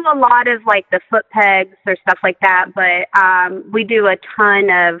don't do a lot of like the foot pegs or stuff like that, but we do a ton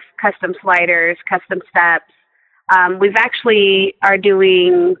of custom sliders, custom steps. We've actually are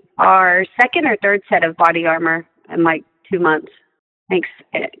doing our second or third set of body armor in like 2 months. Makes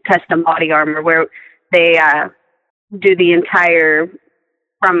custom body armor where they do the entire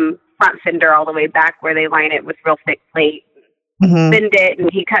from front fender all the way back, where they line it with real thick plate, bend it, and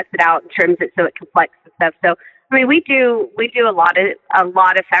he cuts it out and trims it so it can flex and stuff. So I mean, we do a lot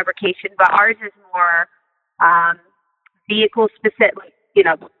of fabrication, but ours is more vehicle specific,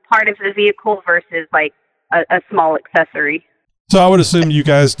 part of the vehicle versus like a small accessory. So I would assume you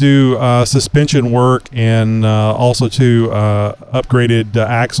guys do suspension work and also too upgraded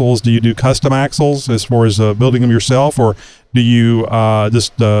axles. Do you do custom axles as far as building them yourself, or do you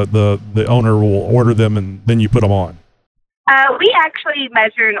just the owner will order them and then you put them on? We actually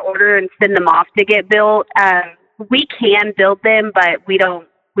measure and order and send them off to get built. We can build them, but we don't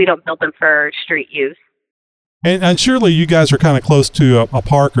build them for street use. And surely you guys are kind of close to a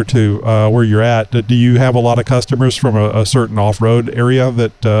park or two where you're at. Do you have a lot of customers from a certain off-road area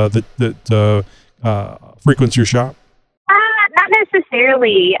that frequents your shop? Not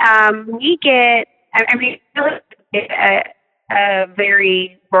necessarily. We get, feel like a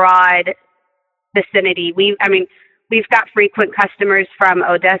very broad vicinity. We've got frequent customers from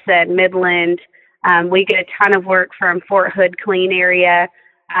Odessa and Midland. We get a ton of work from Fort Hood, Killeen area.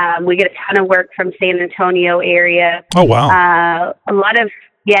 We get a ton of work from San Antonio area. Oh, wow. A lot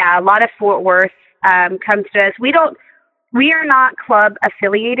of Fort Worth comes to us. We are not club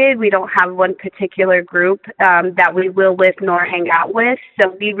affiliated. We don't have one particular group that we will with nor hang out with.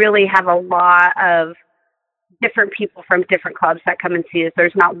 So we really have a lot of different people from different clubs that come and see us.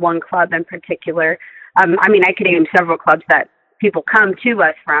 There's not one club in particular. I could name several clubs that people come to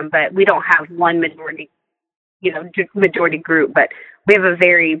us from, but we don't have one majority group. But we have a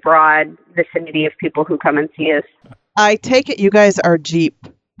very broad vicinity of people who come and see us. I take it you guys are Jeep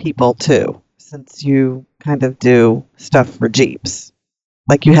people too, since you kind of do stuff for Jeeps.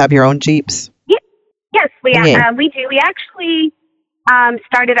 Like you have your own Jeeps? Yes, we do. We actually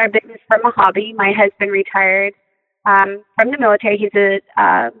started our business from a hobby. My husband retired from the military. He's a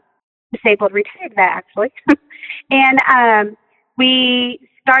disabled retired vet, actually. And we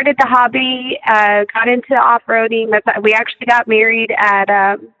started the hobby, got into off-roading. We actually got married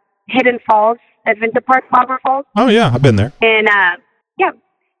at Hidden Falls, Adventure Park, Marble Falls. Oh, yeah, I've been there. And,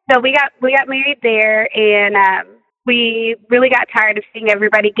 so we got married there, and we really got tired of seeing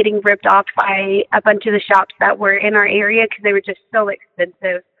everybody getting ripped off by a bunch of the shops that were in our area because they were just so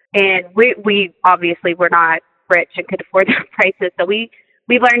expensive. And we obviously were not rich and could afford their prices, so we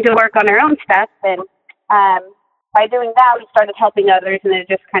learned to work on our own stuff. And by doing that, we started helping others, and it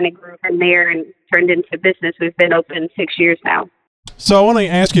just kind of grew from there and turned into business. We've been open 6 years now. So I want to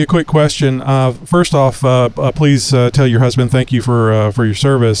ask you a quick question. First off, please tell your husband thank you for your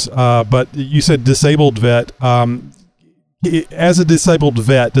service. But you said disabled vet. As a disabled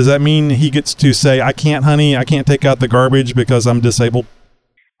vet, does that mean he gets to say, I can't take out the garbage because I'm disabled?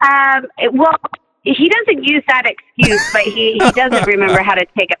 Well, he doesn't use that excuse, but he doesn't remember how to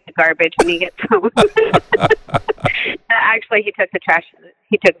take up the garbage when he gets home. Actually, he took the trash this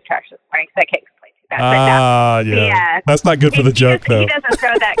morning, so I can't complain too bad. Yeah. That's not good for the joke, though. He doesn't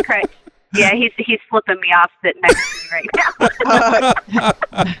throw that crutch. Yeah, he's flipping me off sitting next to me right now.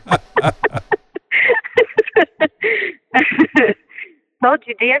 Told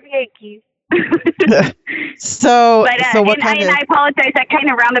you, damn Yankees. I apologize. I kind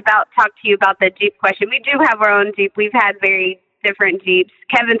of roundabout talked to you about the Jeep question. We do have our own Jeep. We've had very different Jeeps.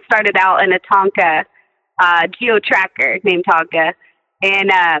 Kevin started out in a Tonka Geo Tracker named Tonka,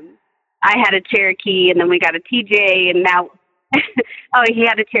 and I had a Cherokee, and then we got a TJ, and now he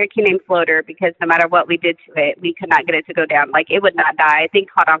had a Cherokee named Floater because no matter what we did to it, we could not get it to go down. Like, it would not die. I think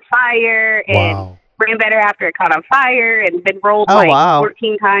caught on fire and ran better after it caught on fire and been rolled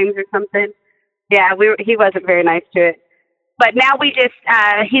 14 times or something. Yeah, he wasn't very nice to it. But now we just,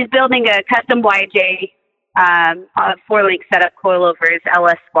 he's building a custom YJ 4-link setup coilovers,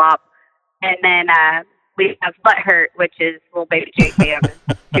 LS swap. And then we have Butthurt, which is little baby JK on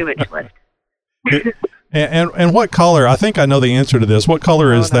the 2-inch lift. And what color? I think I know the answer to this. What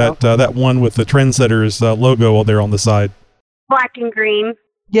color is that one with the Trendsetters logo there on the side? Black and green.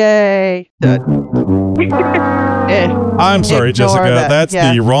 Yay. I'm sorry, Jessica. That's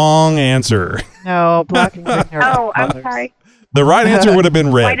the wrong answer. No, black and green are I'm sorry. The right answer would have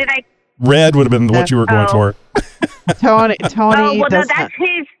been red. Why did I? Red would have been what you were going for. Tony. Oh, well, no, that's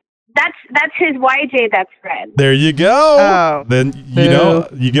his YJ. That's red. There you go. Oh, then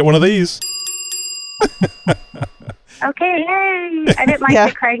you get one of these. Okay, yay! I didn't like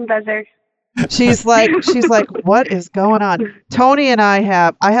the crying buzzer. She's like, what is going on? Tony and I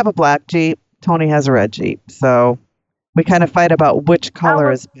have a black Jeep. Tony has a red Jeep. So we kind of fight about which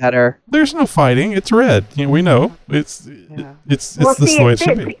color is better. There's no fighting. It's red. We know. It's the way it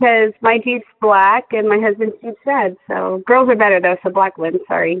should be. Because my Jeep's black and my husband's Jeep's red. So girls are better though. So black wins.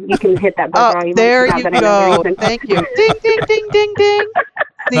 Sorry, you can hit that buzzer all you there want. There you go. Thank you. Ding ding ding ding ding.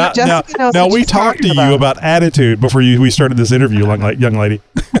 See, now we talked to you about attitude before we started this interview, young lady.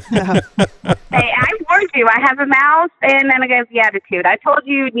 Hey, I warned you. I have a mouth, and then I got the attitude. I told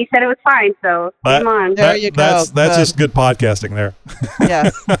you, and you said it was fine. So come on. There you go. That's just good podcasting there.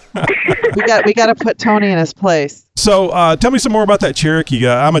 Yes. we got to put Tony in his place. So tell me some more about that Cherokee.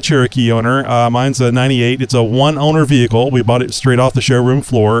 I'm a Cherokee owner. Mine's a 98. It's a one-owner vehicle. We bought it straight off the showroom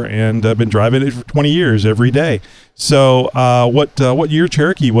floor, and I've been driving it for 20 years every day. So what year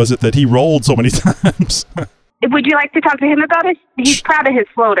Cherokee was it that he rolled so many times? Would you like to talk to him about it? He's proud of his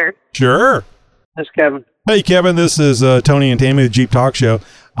floater. Sure. That's Kevin. Hey, Kevin. This is Tony and Tammy, the Jeep Talk Show.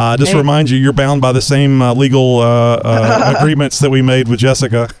 Just to remind you, you're bound by the same legal agreements that we made with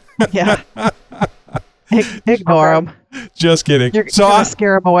Jessica. Yeah. Ignore them. Just kidding. You're So gonna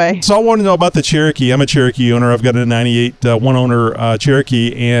scare them away. So I want to know about the Cherokee. I'm a Cherokee owner. I've got a 98 one-owner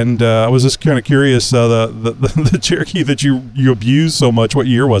Cherokee, and I was just kind of curious, the Cherokee that you abused so much, what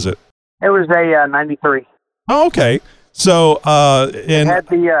year was it? It was a 93. Oh, okay. So, It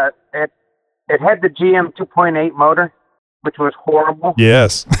had the GM 2.8 motor, which was horrible.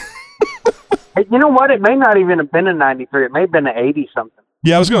 Yes. Hey, you know what? It may not even have been a 93. It may have been an 80 something.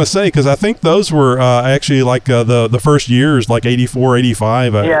 Yeah, I was going to say, because I think those were actually like the first years, like 84,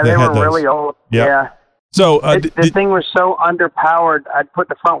 85. Yeah, they had were those. really old. Yep. Yeah. So The thing was so underpowered, I'd put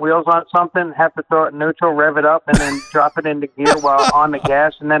the front wheels on something, have to throw it in neutral, rev it up, and then drop it into gear while on the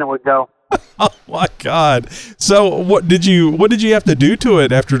gas, and then it would go. Oh my God! So what did you have to do to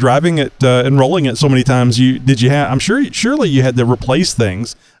it after driving it and rolling it so many times? I'm surely you had to replace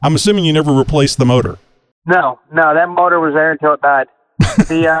things. I'm assuming you never replaced the motor. No, that motor was there until it died.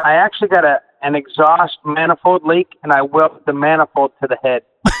 I actually got an exhaust manifold leak, and I welded the manifold to the head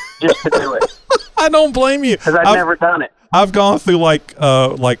just to do it. I don't blame you, because I've never done it. I've gone through like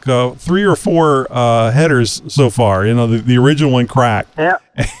 3 or 4 headers so far. You know, the original one cracked. Yeah.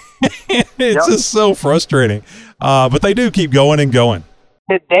 It's just so frustrating. But they do keep going and going.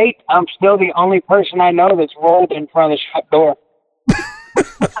 To date, I'm still the only person I know that's rolled in front of the shop door.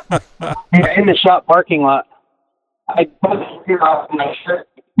 In the shop parking lot. I put it off my shirt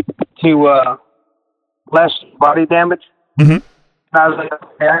to less body damage. Mm-hmm. And I was like,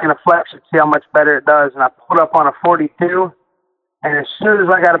 okay, I'm going to flex it, see how much better it does. And I pulled up on a 42, and as soon as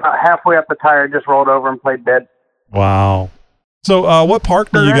I got about halfway up the tire, it just rolled over and played dead. Wow. So what park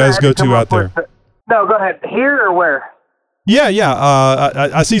do you guys go to out there? No, go ahead. Here or where? Yeah.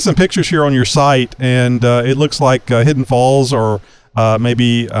 I see some pictures here on your site, and it looks like Hidden Falls or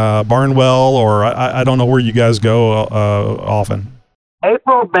maybe Barnwell, or I don't know where you guys go often.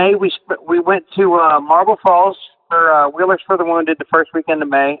 April, May, we went to Marble Falls for Wheelers for the Wounded the first weekend of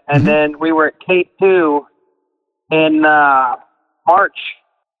May, and then we were at K2 in March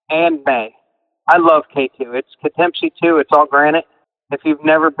and May. I love K2. It's Katemsi 2. It's all granite. If you've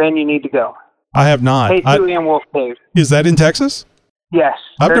never been, you need to go. I have not. K2 and Wolf Cave. Is that in Texas? Yes,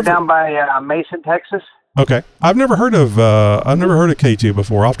 they're down by Mason, Texas. Okay, I've never heard of K2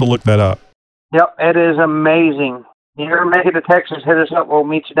 before. I'll have to look that up. Yep, it is amazing. You ever make it to Texas, hit us up. We'll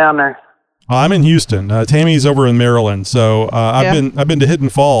meet you down there. I'm in Houston. Tammy's over in Maryland, so I've been to Hidden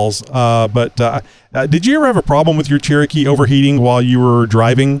Falls. But did you ever have a problem with your Cherokee overheating while you were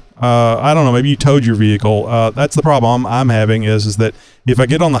driving? I don't know. Maybe you towed your vehicle. That's the problem I'm having is that if I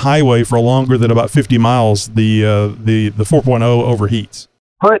get on the highway for longer than about 50 miles, the 4.0 overheats.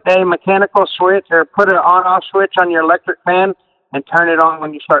 Put a mechanical switch or put an on-off switch on your electric fan and turn it on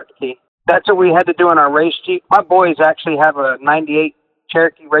when you start the key. That's what we had to do in our race Jeep. My boys actually have a 98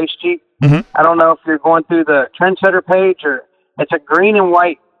 Cherokee race Jeep. Mm-hmm. I don't know if you're going through the Trendsetter page or it's a green and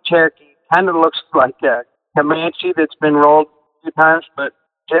white Cherokee. Kind of looks like a Comanche that's been rolled a few times, but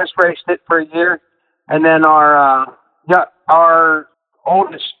just raced it for a year. And then our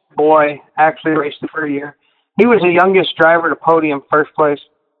oldest boy actually raced it for a year. He was the youngest driver to podium first place.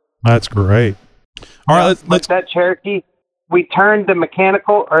 That's great. All right, let's that Cherokee. We turned the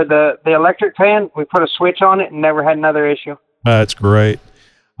mechanical or the electric fan. We put a switch on it and never had another issue. That's great.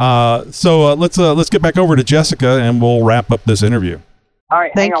 So let's get back over to Jessica and we'll wrap up this interview. All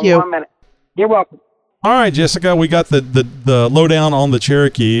right, Thank hang on you. 1 minute. You're welcome. All right, Jessica, we got the lowdown on the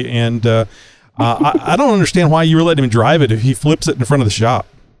Cherokee, and I don't understand why you were letting him drive it if he flips it in front of the shop.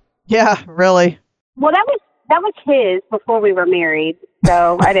 Yeah, really. Well, that was his before we were married,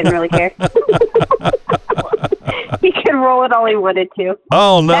 so I didn't really care. He could roll it all he wanted to.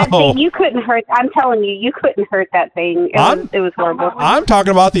 Oh, no. That thing, you couldn't hurt. I'm telling you, you couldn't hurt that thing. It was horrible. I'm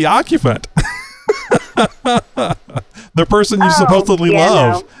talking about the occupant. The person you supposedly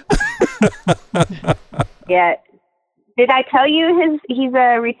love. No. Yeah. Did I tell you he's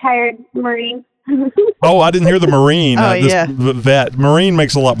a retired Marine? Oh, I didn't hear the Marine. Yeah. Vet. Marine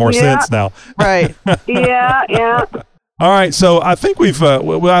makes a lot more sense now. Right. Yeah. All right, so I think we've.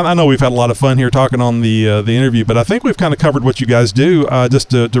 I know we've had a lot of fun here talking on the interview, but I think we've kind of covered what you guys do. Just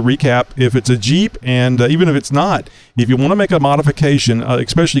to recap, if it's a Jeep, and even if it's not, if you want to make a modification,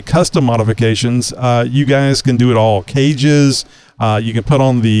 especially custom modifications, you guys can do it all. Cages, you can put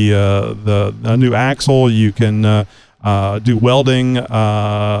on the new axle. You can do welding,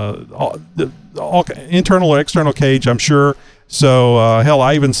 all internal or external cage, I'm sure. So, hell,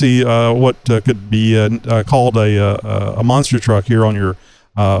 I even see what could be called a monster truck here on your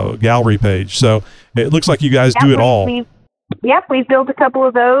gallery page. So it looks like you guys do it all. We've built a couple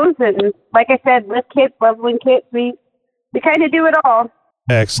of those, and like I said, lift kits, leveling kits, we kind of do it all.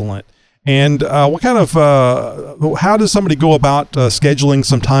 Excellent. And what kind of how does somebody go about scheduling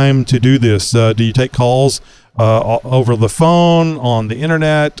some time to do this? Do you take calls over the phone, on the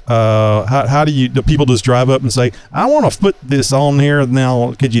internet? How do people just drive up and say, I want to put this on here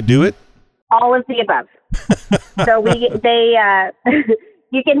now? Could you do it? All of the above. So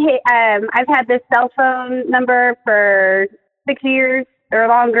you can hit, I've had this cell phone number for 6 years or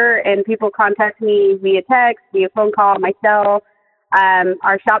longer, and people contact me via text, via phone call, my cell.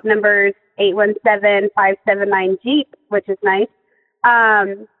 Our shop number is 817-579-JEEP, which is nice.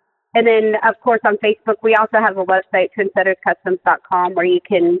 And then, of course, on Facebook, we also have a website, trendsetterscustoms.com, where you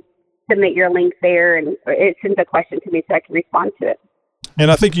can submit your link there, and it sends a question to me so I can respond to it. And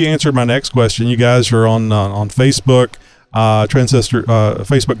I think you answered my next question. You guys are on Facebook,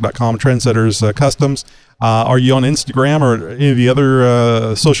 Facebook.com, Trendsetters Customs. Are you on Instagram or any of the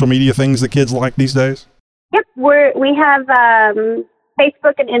other social media things that kids like these days? Yep, we have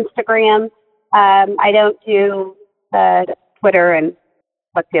Facebook and Instagram. I don't do Twitter and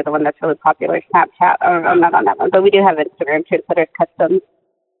what's the other one that's really popular? Snapchat. I'm not on that one, but we do have Instagram, Trendsetters Customs.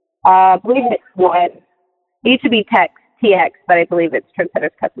 I believe it's one. It used to be TX, but I believe it's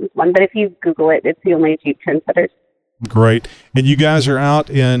Trendsetters Customs one. But if you Google it, it's the only Jeep Trendsetters. Great. And you guys are out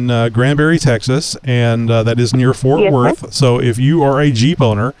in Granbury, Texas, and that is near Fort Worth. Sir. So if you are a Jeep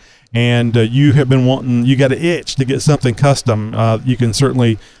owner and you have been you got an itch to get something custom, you can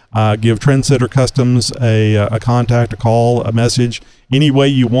certainly give Trendsetter Customs a contact, a call, a message, any way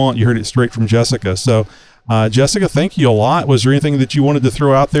you want. You heard it straight from Jessica. So, Jessica, thank you a lot. Was there anything that you wanted to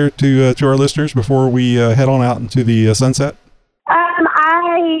throw out there to our listeners before we head on out into the sunset?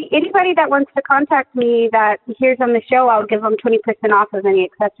 Anybody that wants to contact me that hears on the show, I'll give them 20% off of any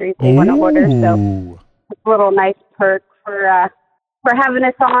accessories they want to order. So it's a little nice perk for having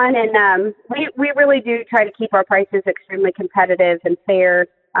us on. And we really do try to keep our prices extremely competitive and fair.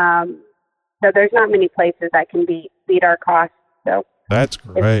 So there's not many places that can beat our costs. So that's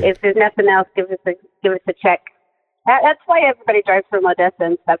great. If there's nothing else, give us a check. That's why everybody drives from Odessa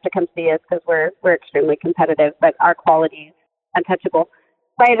and stuff to come see us, because we're extremely competitive, but our quality is untouchable.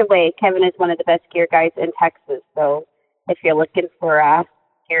 By the way, Kevin is one of the best gear guys in Texas. So if you're looking for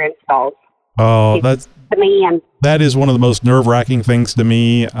gear installs, that's the man. That is one of the most nerve-wracking things to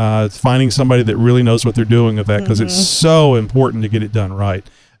me. Finding somebody that really knows what they're doing with that, because it's so important to get it done right.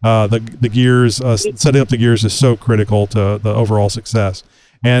 The gears, setting up the gears is so critical to the overall success.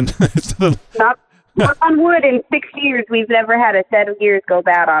 And knock on wood, in 6 years, we've never had a set of gears go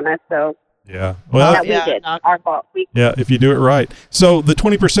bad on us. So yeah, well, that we did. Our fault. Yeah, if you do it right. So the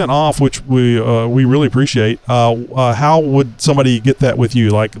 20% off, which we really appreciate. How would somebody get that with you?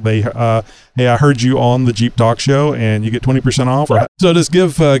 Like hey, I heard you on the Jeep Talk Show, and you get 20% off. Or, so just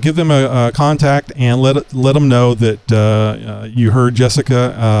give them a contact and let them know that you heard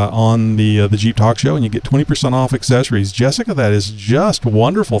Jessica on the Jeep Talk Show, and you get 20% off accessories. Jessica, that is just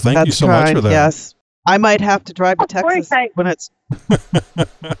wonderful. Thank you so much for that. Yes, I might have to drive to Texas when it's.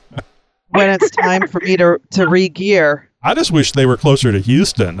 When it's time for me to re-gear. I just wish they were closer to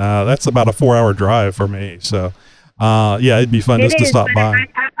Houston. That's about a 4-hour drive for me. So, yeah, it'd be fun just to stop by. I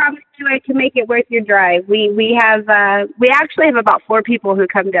promise you I can make it worth your drive. We actually have about 4 people who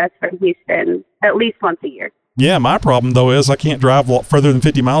come to us from Houston at least once a year. Yeah, my problem, though, is I can't drive further than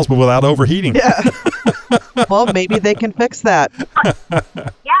 50 miles but without overheating. Yeah. Well, maybe they can fix that. Yeah,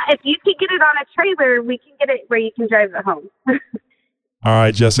 if you can get it on a trailer, we can get it where you can drive it home. All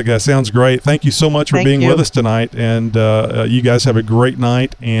right, Jessica, sounds great. Thank you so much for being with us tonight, and you guys have a great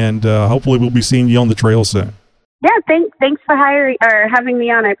night, and hopefully we'll be seeing you on the trail soon. Yeah, thanks for having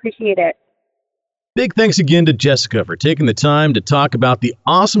me on. I appreciate it. Big thanks again to Jessica for taking the time to talk about the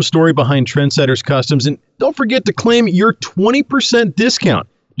awesome story behind Trendsetters Customs, and don't forget to claim your 20% discount.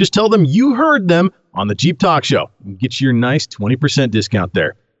 Just tell them you heard them on the Jeep Talk Show and get you your nice 20% discount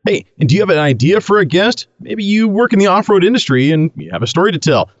there. Hey, and do you have an idea for a guest? Maybe you work in the off-road industry and you have a story to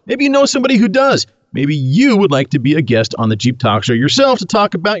tell. Maybe you know somebody who does. Maybe you would like to be a guest on the Jeep Talk Show yourself to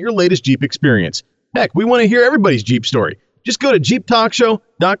talk about your latest Jeep experience. Heck, we want to hear everybody's Jeep story. Just go to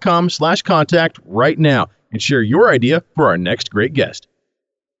jeeptalkshow.com/contact right now and share your idea for our next great guest.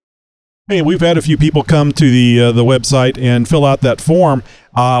 Hey, we've had a few people come to the website and fill out that form.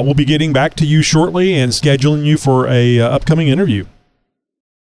 We'll be getting back to you shortly and scheduling you for a upcoming interview.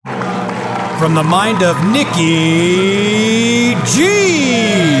 From the mind of Nikki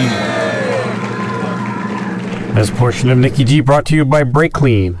G. This portion of Nikki G brought to you by Brake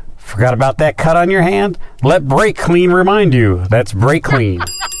Clean. Forgot about that cut on your hand? Let Brake Clean remind you. That's Brake Clean,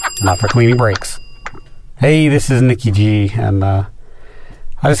 not for cleaning brakes. Hey, this is Nikki G, and I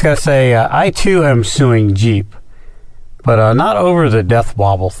just gotta say, I too am suing Jeep But not over the death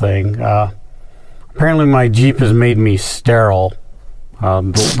wobble thing. Apparently my Jeep has made me sterile.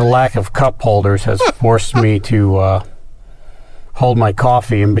 The lack of cup holders has forced me to hold my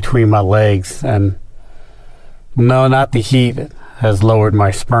coffee in between my legs. And no, not the heat has lowered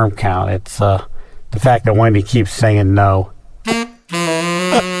my sperm count. It's the fact that Wendy keeps saying no.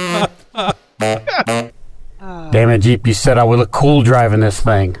 Damn it, Jeep, you said I would look cool driving this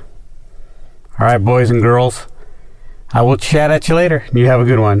thing. All right, boys and girls. I will chat at you later. You have a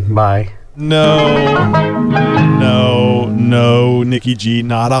good one. Bye. No, Nikki G,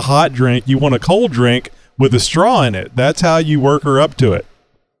 not a hot drink. You want a cold drink with a straw in it. That's how you work her up to it.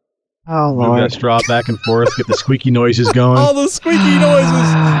 Oh, Move Lord. that straw back and forth, get the squeaky noises going. All the squeaky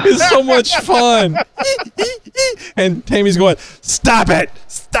noises is so much fun. And Tammy's going, stop it.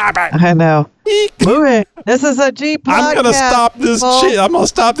 I know. Move it. This is a Jeep podcast. I'm going to stop this people. Jeep. I'm going to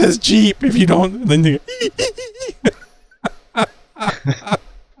stop this Jeep if you don't. Then you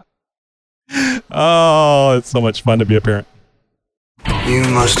oh, it's so much fun to be a parent. You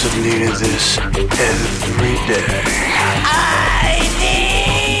must have needed this every day.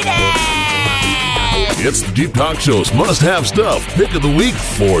 It's the Jeep Talk Show's must-have stuff pick of the week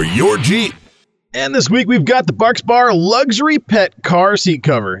for your Jeep. And this week we've got the Barks Bar Luxury Pet Car Seat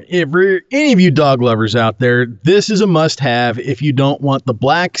Cover. If for any of you dog lovers out there, this is a must-have if you don't want the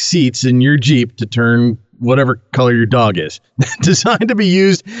black seats in your Jeep to turn whatever color your dog is. Designed to be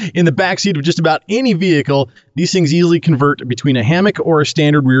used in the backseat of just about any vehicle, these things easily convert between a hammock or a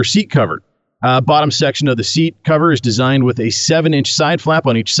standard rear seat cover. Bottom section of the seat cover is designed with a 7-inch side flap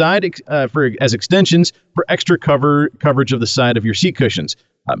on each side as extensions for extra coverage of the side of your seat cushions.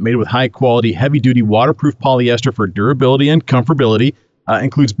 Made with high-quality, heavy-duty, waterproof polyester for durability and comfortability.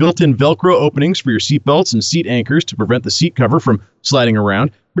 Includes built-in Velcro openings for your seat belts and seat anchors to prevent the seat cover from sliding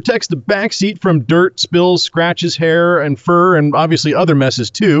around. Protects the back seat from dirt, spills, scratches, hair, and fur, and obviously other messes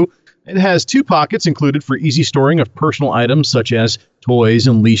too. It has 2 pockets included for easy storing of personal items such as toys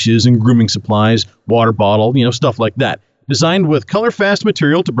and leashes and grooming supplies, water bottle, stuff like that. Designed with color-fast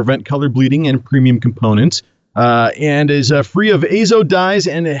material to prevent color bleeding and premium components, and is free of azo dyes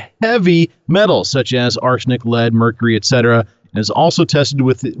and heavy metals such as arsenic, lead, mercury, etc. And is also tested to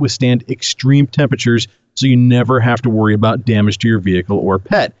withstand extreme temperatures, so you never have to worry about damage to your vehicle or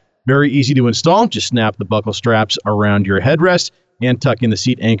pet. Very easy to install. Just snap the buckle straps around your headrest and tuck in the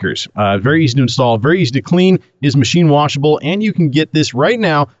seat anchors. Very easy to install, very easy to clean, is machine washable, and you can get this right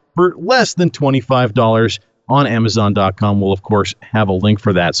now for less than $25 on Amazon.com. We'll, of course, have a link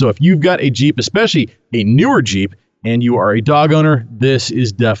for that. So if you've got a Jeep, especially a newer Jeep, and you are a dog owner, this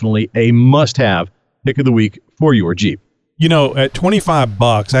is definitely a must-have pick of the week for your Jeep. At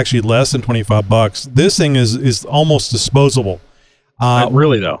 $25, actually less than $25, this thing is almost disposable.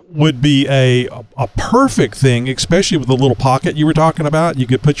 Really, though, would be a perfect thing, especially with the little pocket you were talking about. You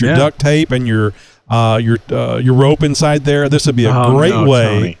could put your duct tape and your rope inside there. This would be a great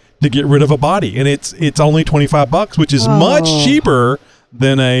way Tony. to get rid of a body, and it's only $25, which is much cheaper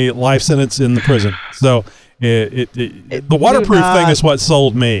than a life sentence in the prison. So the waterproof thing is what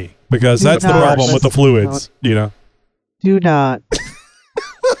sold me, because that's the problem with the fluids. Do not.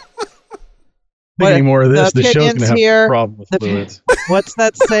 Any more of this, the show's going to have here, a problem with fluids. What's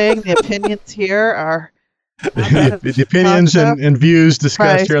that saying? The opinions here are... The opinions and views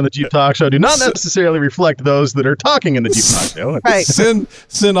discussed here on the Jeep Talk Show do not necessarily reflect those that are talking in the Jeep Talk Show. Right.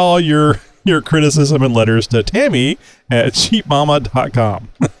 Send all your criticism and letters to Tammy at cheapmama.com.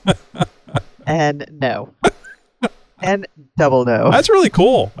 And no. And double no. That's really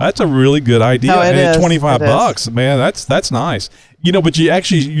cool. That's a really good idea. No, it and is. $25, man, that's nice. But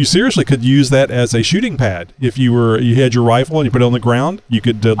you seriously could use that as a shooting pad. If you had your rifle and you put it on the ground, you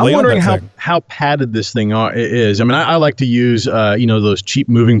could lay on that thing. I'm wondering how padded this thing is. I mean, I like to use those cheap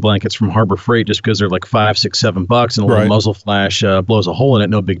moving blankets from Harbor Freight just because they're like $5, $6, $7, and a little muzzle flash blows a hole in it,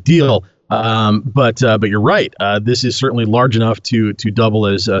 no big deal. But you're right. This is certainly large enough to double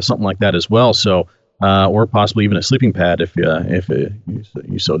as something like that as well. So. Or possibly even a sleeping pad if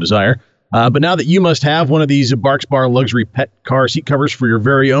you so desire. But now that you must have one of these Barks Bar luxury pet car seat covers for your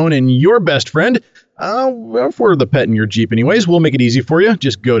very own and your best friend, for the pet in your Jeep anyways, we'll make it easy for you.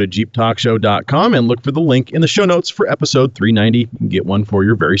 Just go to JeepTalkShow.com and look for the link in the show notes for episode 390. You can get one for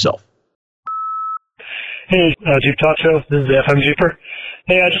your very self. Hey, Jeep Talk Show. This is the FM Jeeper.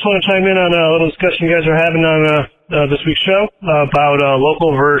 Hey, I just want to chime in on a little discussion you guys are having on this week's show about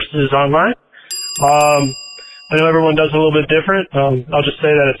local versus online. I know everyone does it a little bit different. I'll just say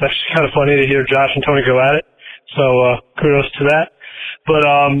that it's actually kind of funny to hear Josh and Tony go at it. So, kudos to that. But,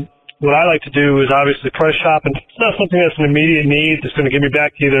 what I like to do is obviously price shop, and it's not something that's an immediate need that's going to get me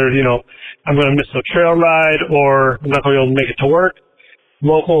back to either, I'm going to miss a trail ride or I'm not going to be able to make it to work.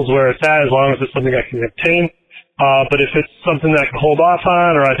 Local is where it's at as long as it's something I can obtain. But if it's something that I can hold off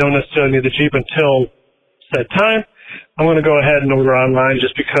on or I don't necessarily need the Jeep until said time, I'm going to go ahead and order online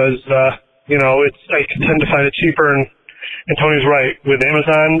just because, I can tend to find it cheaper. And Tony's right. With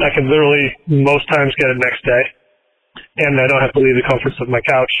Amazon, I can literally most times get it next day. And I don't have to leave the comforts of my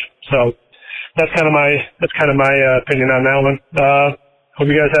couch. So that's kind of my opinion on that one. Hope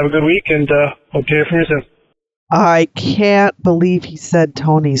you guys have a good week, and hope to hear from you soon. I can't believe he said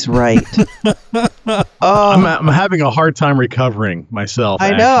Tony's right. I'm having a hard time recovering myself.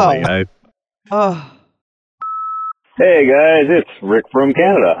 I know. Hey guys, it's Rick from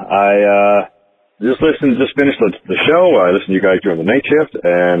Canada. I just finished the show. I listened to you guys during the night shift,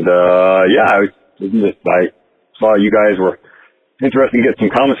 and I saw you guys were interested in getting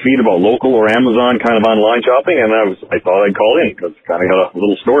some comments feed about local or Amazon kind of online shopping, and I thought I'd call in because kind of got a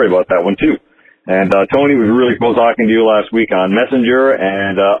little story about that one too. And Tony, was really cool talking to you last week on Messenger,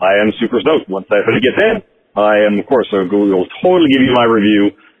 and I am super stoked. Once that gets in, I am, of course, will totally give you my review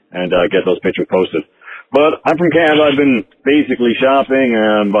and get those pictures posted. But I'm from Canada. I've been basically shopping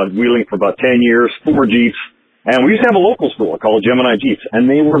and wheeling for about 10 years, 4 Jeeps. And we used to have a local store called Gemini Jeeps, and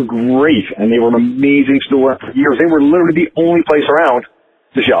they were great, and they were an amazing store for years. They were literally the only place around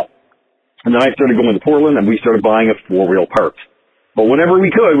to shop. And then I started going to Portland, and we started buying up 4-wheel parts. But whenever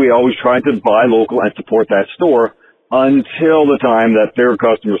we could, we always tried to buy local and support that store until the time that their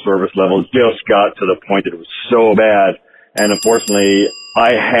customer service level just got to the point that it was so bad. And unfortunately,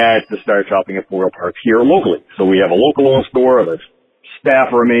 I had to start shopping at 4-wheel parts here locally. So we have a local-owned store. The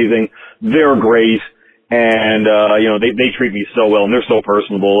staff are amazing. They're great. And, they treat me so well, and they're so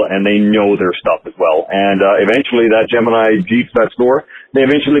personable, and they know their stuff as well. And, eventually that Gemini Jeeps, that store, they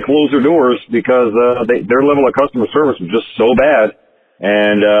eventually closed their doors because, their level of customer service was just so bad.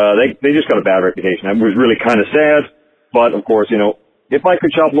 And, they just got a bad reputation. It was really kind of sad. But of course, if I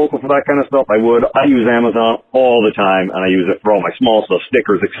could shop local for that kind of stuff, I would. I use Amazon all the time, and I use it for all my small stuff,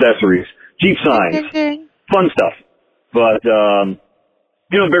 stickers, accessories, Jeep signs, fun stuff. But, the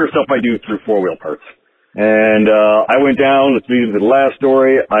bigger stuff I do through 4-wheel parts. And I went down, let's lead into the last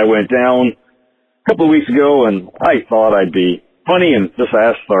story. I went down a couple of weeks ago, and I thought I'd be funny and just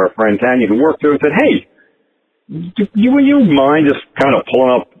asked our friend Tanya who worked there and said, hey, would you mind just kind of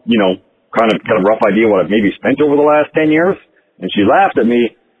pulling up, kind of a rough idea what I've maybe spent over the last 10 years? And she laughed at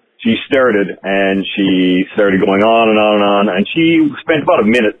me. She started, and she started going on and on and on, and she spent about a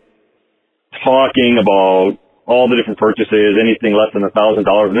minute talking about all the different purchases, anything less than $1,000.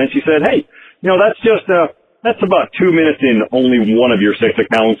 And then she said, hey, that's about 2 minutes in only one of your 6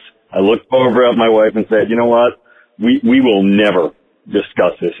 accounts. I looked over at my wife and said, you know what? We will never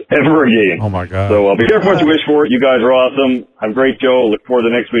discuss this ever again. Oh my God. So be careful what you wish for. You guys are awesome. Have a great show. Look forward to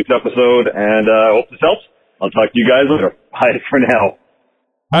next week's episode, and I hope this helps. I'll talk to you guys later. Bye for now.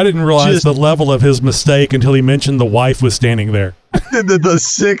 I didn't realize the level of his mistake until he mentioned the wife was standing there. the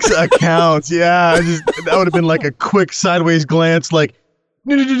 6 accounts. Yeah. That would have been like a quick sideways glance, like,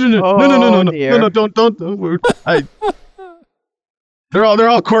 No, don't. They're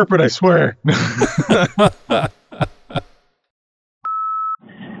all corporate, I swear.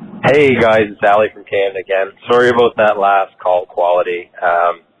 Hey guys, it's Ali from Canada again. Sorry about that last call quality.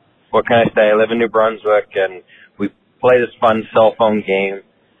 What can I say? I live in New Brunswick, and we play this fun cell phone game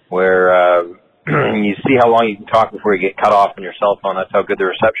where you see how long you can talk before you get cut off on your cell phone. That's how good the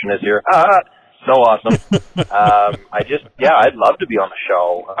reception is here. So awesome. I'd love to be on the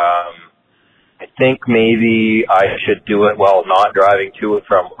show. I think maybe I should do it while not driving to and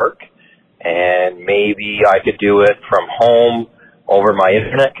from work, and maybe I could do it from home over my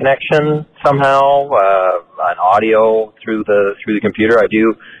internet connection somehow, an audio through the computer. I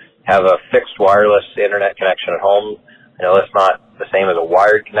do have a fixed wireless internet connection at home. I know that's not the same as a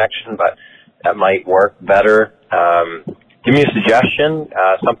wired connection, but that might work better. Give me a suggestion,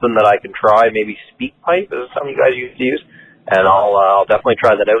 something that I can try. Maybe SpeakPipe is something you guys used to use, and I'll definitely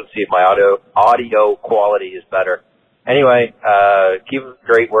try that out and see if my audio quality is better. Anyway, keep up the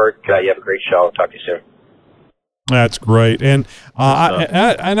great work. You have a great show. Talk to you soon. That's great, and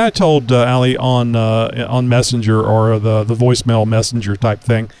I told Ali on Messenger or the voicemail messenger type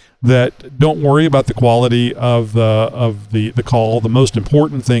thing that don't worry about the quality of the call. The most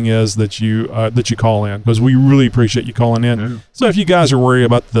important thing is that you call in, because we really appreciate you calling in. Mm-hmm. So if you guys are worried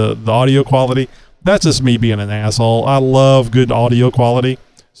about the audio quality, that's just me being an asshole. I love good audio quality.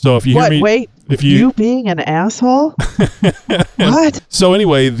 So if you hear me, wait, if you being an asshole? What? So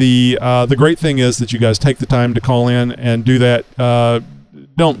anyway, the great thing is that you guys take the time to call in and do that.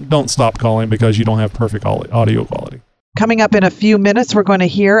 don't stop calling because you don't have perfect audio quality. Coming up in a few minutes, we're going to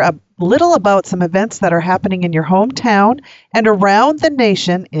hear a little about some events that are happening in your hometown and around the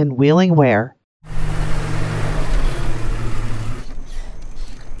nation in Wheeling Ware.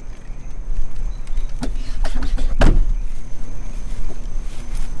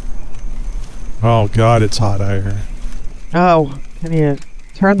 Oh, God, it's hot out here. Oh, can you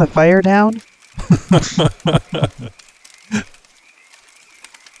turn the fire down?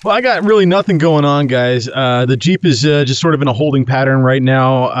 Well, I got really nothing going on, guys. The Jeep is just sort of in a holding pattern right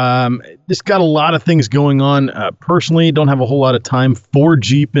now. Just got a lot of things going on. Personally, don't have a whole lot of time for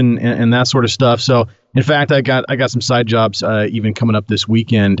Jeep and that sort of stuff. So, in fact, I got some side jobs even coming up this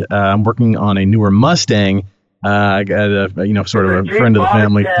weekend. I'm working on a newer Mustang. I got a sort of a friend of the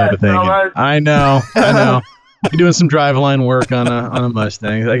family type of thing. And I know. You're doing some driveline work on a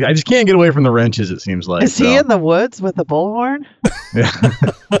Mustang. I just can't get away from the wrenches, it seems like. Is he in the woods with a bullhorn? Yeah.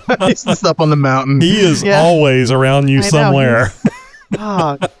 He's just up on the mountain. He is always around you somewhere.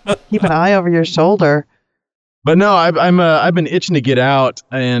 Keep an eye over your shoulder. But no, I've been itching to get out,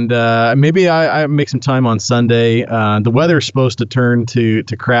 and maybe I make some time on Sunday. The weather's supposed to turn to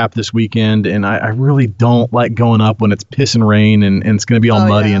crap this weekend, and I really don't like going up when it's pissing rain and it's going to be all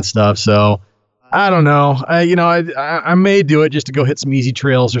muddy and stuff. So I don't know. I may do it just to go hit some easy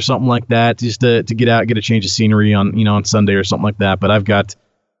trails or something like that, just to get out, get a change of scenery on Sunday or something like that. But I got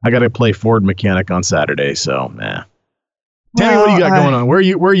to play Ford mechanic on Saturday, so nah. Tammy, what do you got going on? Where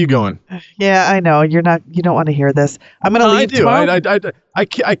are you going? Yeah, I know you don't want to hear this. I'm going to leave tomorrow.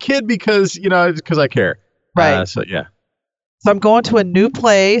 I kid because I care. Right. So yeah. So I'm going to a new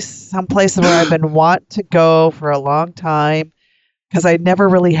place, some place where I've been wanting to go for a long time, because I never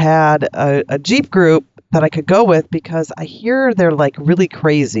really had a Jeep group that I could go with, because I hear they're like really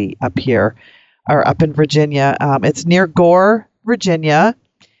crazy up here or up in Virginia. It's near Gore, Virginia.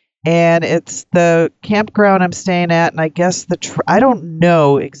 And it's the campground I'm staying at, and I guess I don't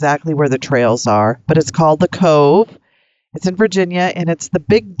know exactly where the trails are, but it's called the Cove. It's in Virginia, and it's the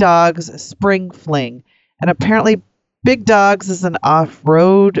Big Dogs Spring Fling. And apparently, Big Dogs is an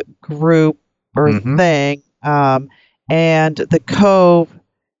off-road group or thing, and the Cove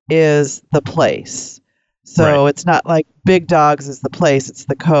is the place. So it's not like Big Dogs is the place, it's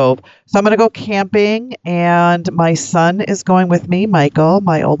the Cove. So I'm going to go camping, and my son is going with me, Michael,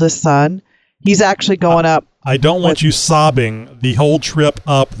 my oldest son. He's actually going up. I don't want you sobbing the whole trip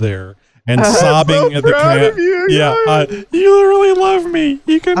up there and sobbing at the camp. You really love me.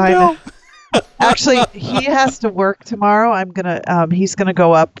 You can tell. Actually, he has to work tomorrow. He's going to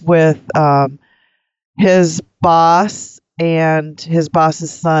go up with his boss and his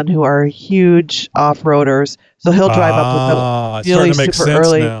boss's son, who are huge off-roaders. So he'll drive up with them really super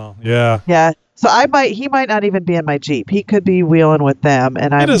early. Now. Yeah. Yeah. So he might not even be in my Jeep. He could be wheeling with them,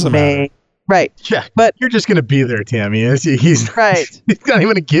 and I doesn't matter. Right. Yeah. But you're just going to be there, Tammy. He's right. He's not even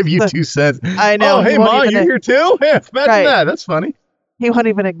going to give you 2 cents. I know. Oh, hey, Mom, you here too? Yeah, imagine that. That's funny. He won't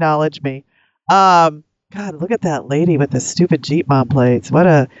even acknowledge me. God, look at that lady with the stupid Jeep mom plates. What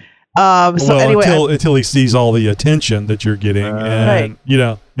a... anyway, until he sees all the attention that you're getting, and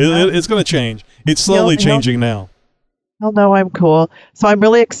it's going to change. It's slowly changing now. He'll know I'm cool, so I'm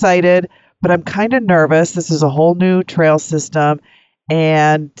really excited, but I'm kind of nervous. This is a whole new trail system,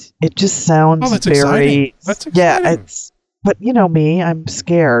 and it just sounds that's very. Exciting. That's exciting. But you know me, I'm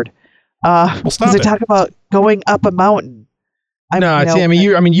scared. Stop they talk about going up a mountain. Tammy,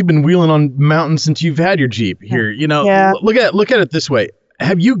 you've been wheeling on mountains since you've had your Jeep here. Look at it this way.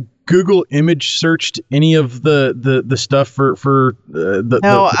 Have you Google image searched any of the stuff for the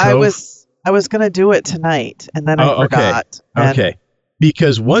Cove? I was gonna do it tonight, and then I forgot. Okay,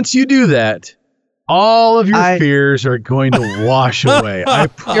 because once you do that, all of your fears are going to wash away. I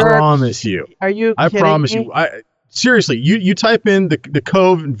promise you. Are you? I promise you. Seriously, you type in the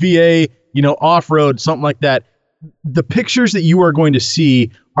Cove VA, off road, something like that. The pictures that you are going to see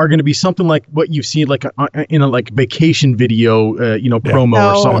are going to be something like what you've seen in a vacation video,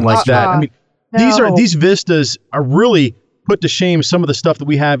 promo or something like that. I mean, these vistas are really put to shame some of the stuff that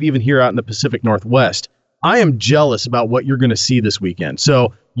we have even here out in the Pacific Northwest. I am jealous about what you're going to see this weekend.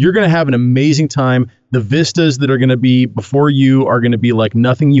 So you're going to have an amazing time. The vistas that are going to be before you are going to be like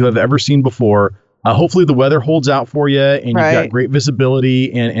nothing you have ever seen before. Hopefully the weather holds out for you, and you've got great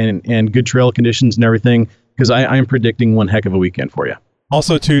visibility and good trail conditions and everything, because I am predicting one heck of a weekend for you.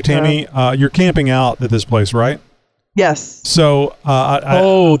 Also, too, Tammy, you're camping out at this place, right? Yes. So,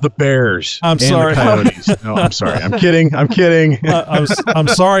 the bears. I'm sorry. The coyotes. No, I'm sorry. I'm kidding. I'm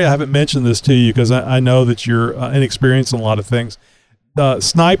sorry I haven't mentioned this to you, because I know that you're inexperienced in a lot of things.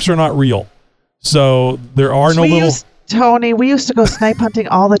 Snipes are not real. So there are no little... Tony, we used to go snipe hunting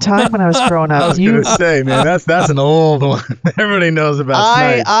all the time when I was growing up. I was going to say, man, that's an old one. Everybody knows about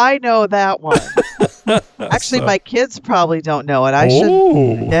snipes. I know that one. Actually, my kids probably don't know it. I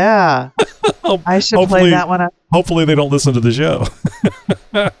should. Yeah. I should play that one. Hopefully they don't listen to the show.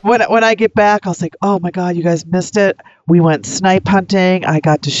 When I get back, I'll say, "Oh my God, you guys missed it. We went snipe hunting. I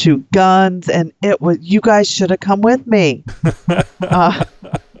got to shoot guns, and it was. You guys should have come with me."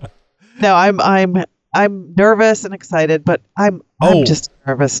 No, I'm nervous and excited, but I'm just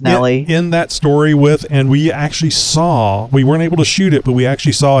nervous, Nelly. In that story and we actually saw. We weren't able to shoot it, but we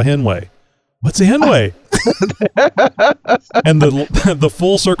actually saw a henway. What's a henway? And the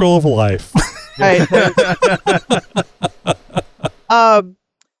full circle of life. Right.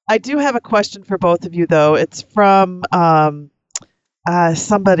 I do have a question for both of you, though. It's from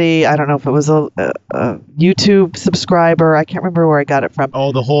somebody. I don't know if it was a YouTube subscriber. I can't remember where I got it from.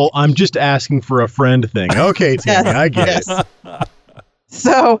 Oh, the whole "I'm just asking for a friend" thing. Okay, Tammy, I get it.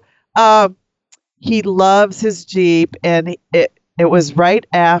 So he loves his Jeep, and it was right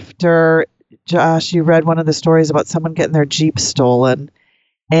after, Josh, you read one of the stories about someone getting their Jeep stolen,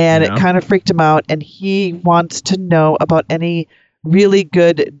 and it kind of freaked him out, and he wants to know about any really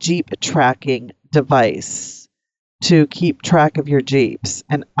good Jeep tracking device to keep track of your Jeeps.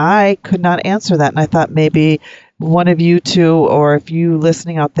 And I could not answer that, and I thought maybe one of you two, or if you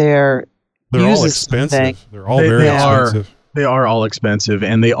listening out there, they're uses all expensive. something. They're all very expensive. They are all expensive,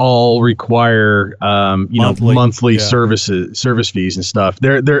 and they all require monthly service fees and stuff.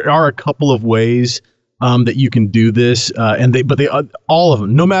 There are a couple of ways that you can do this, but they all of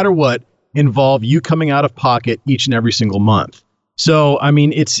them, no matter what, involve you coming out of pocket each and every single month. So I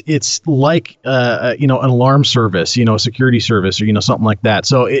mean, it's like an alarm service, a security service, or something like that.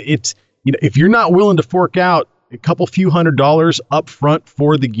 So it's if you're not willing to fork out a few $100s up front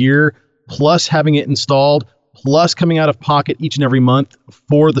for the gear, plus having it installed, plus coming out of pocket each and every month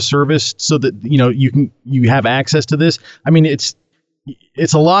for the service, so that you have access to this. I mean, it's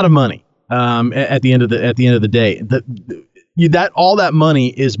a lot of money at the end of the day. All that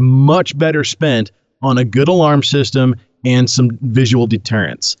money is much better spent on a good alarm system and some visual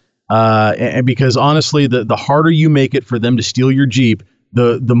deterrence. And because honestly, the harder you make it for them to steal your Jeep,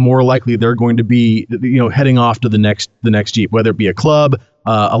 the more likely they're going to be, heading off to the next Jeep, whether it be a club,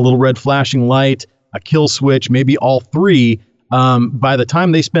 a little red flashing light, a kill switch, maybe all three. By the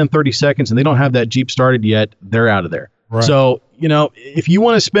time they spend 30 seconds and they don't have that Jeep started yet, they're out of there. Right. So, if you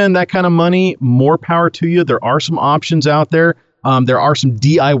want to spend that kind of money, more power to you. There are some options out there. There are some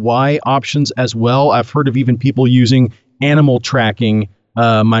DIY options as well. I've heard of even people using animal tracking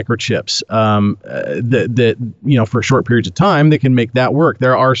microchips that for short periods of time, they can make that work.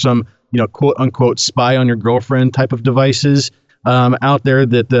 There are some, quote unquote, spy on your girlfriend type of devices out there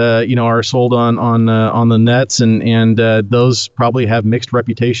that are sold on the nets, and those probably have mixed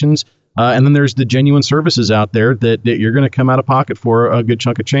reputations. And then there's the genuine services out there that you're going to come out of pocket for a good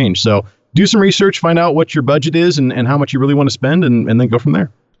chunk of change. So do some research, find out what your budget is and how much you really want to spend, and then go from there.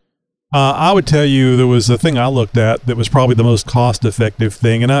 I would tell you there was a thing I looked at that was probably the most cost-effective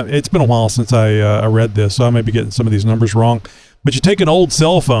thing, and it's been a while since I read this, so I may be getting some of these numbers wrong. But you take an old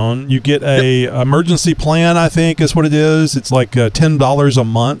cell phone, you get a emergency plan, I think is what it is. It's like $10 a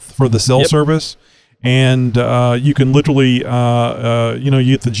month for the cell service, and you can literally, you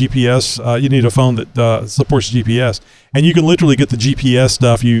get the GPS. You need a phone that supports GPS, and you can literally get the GPS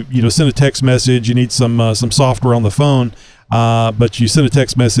stuff. You send a text message. You need some software on the phone. But you send a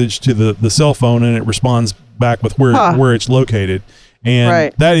text message to the cell phone, and it responds back with where it's located.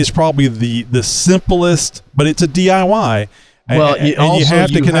 And that is probably the simplest, but it's a DIY. Well, and you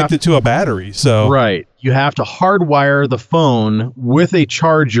have to connect it to a battery. So right, you have to hardwire the phone with a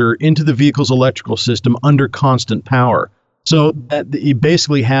charger into the vehicle's electrical system under constant power. So that you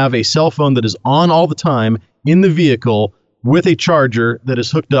basically have a cell phone that is on all the time in the vehicle with a charger that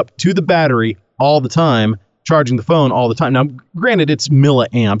is hooked up to the battery all the time, charging the phone all the time. Now, granted, it's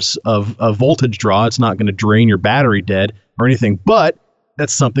milliamps of voltage draw. It's not going to drain your battery dead or anything, but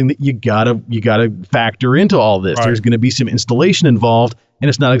that's something that you gotta factor into all this. Right. There's going to be some installation involved, and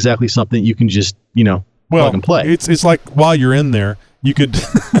it's not exactly something you can just plug and play. It's like while you're in there, you could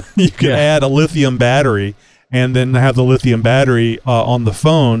add a lithium battery, and then have the lithium battery on the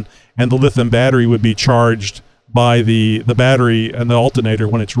phone, and the lithium battery would be charged by the battery and the alternator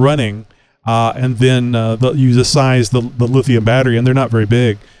when it's running. And then you size the lithium battery, and they're not very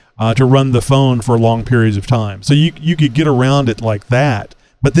big, to run the phone for long periods of time. So you could get around it like that.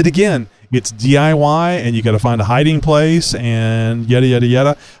 But then again, it's DIY, and you got to find a hiding place, and yada yada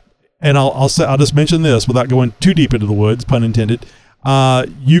yada. And I'll just mention this without going too deep into the woods, pun intended.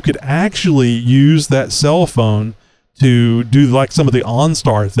 You could actually use that cell phone to do like some of the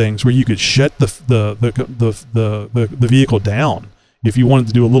OnStar things where you could shut the vehicle down if you wanted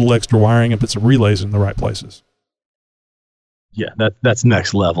to do a little extra wiring and put some relays in the right places. Yeah, that's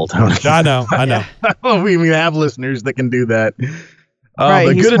next level, Tony. I know. we have listeners that can do that. Right,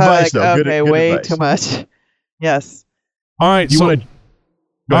 but good advice, though. Okay, good way advice. too much. Yes. All right. All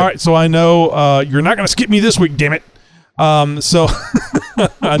right. So I know you're not going to skip me this week, damn it. So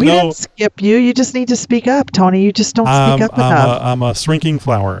I We know didn't skip you. You just need to speak up, Tony. You just don't speak up enough. I'm a shrinking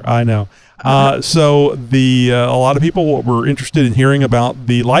flower. I know. So a lot of people were interested in hearing about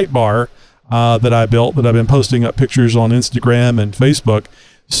the light bar that I built, that I've been posting up pictures on Instagram and Facebook.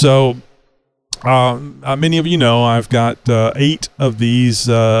 So many of you know I've got 8 of these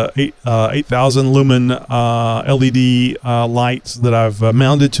 8,000 lumen LED lights that I've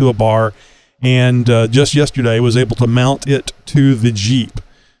mounted to a bar, and just yesterday was able to mount it to the Jeep.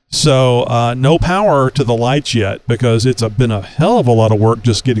 So no power to the lights yet, because it's been a hell of a lot of work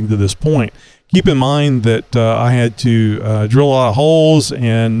just getting to this point. Keep in mind that I had to drill a lot of holes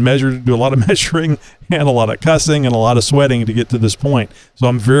and do a lot of measuring and a lot of cussing and a lot of sweating to get to this point. So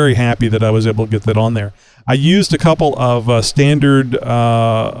I'm very happy that I was able to get that on there. I used a couple of standard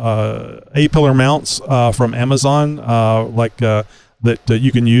A-pillar mounts from Amazon, that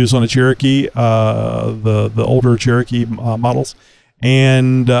you can use on a Cherokee, the older Cherokee models.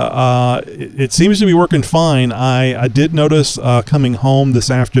 And it seems to be working fine. I did notice coming home this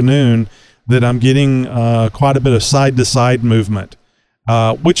afternoon that I'm getting quite a bit of side-to-side movement,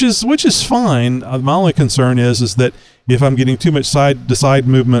 which is fine. My only concern is that if I'm getting too much side-to-side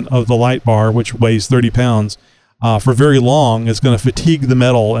movement of the light bar, which weighs 30 pounds, for very long, it's going to fatigue the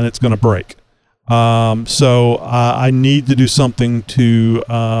metal and it's going to break. So I need to do something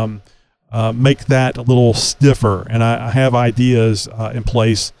to make that a little stiffer, and I have ideas in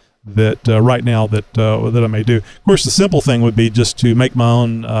place that right now that I may do. Of course, the simple thing would be just to make my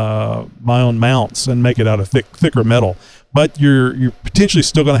own mounts and make it out of thicker metal. But you're potentially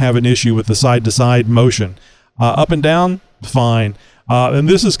still going to have an issue with the side-to-side motion. Up and down, fine. And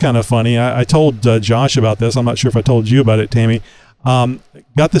this is kind of funny. I told Josh about this. I'm not sure if I told you about it, Tammy.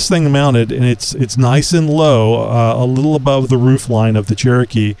 Got this thing mounted, and it's nice and low, a little above the roof line of the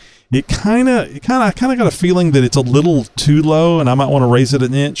Cherokee. It kind of got a feeling that it's a little too low, and I might want to raise it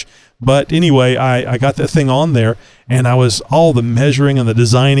an inch. But anyway, I got that thing on there, and I was all the measuring and the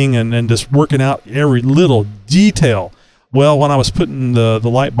designing and just working out every little detail. Well, when I was putting the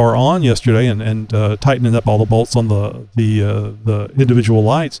light bar on yesterday and tightening up all the bolts on the individual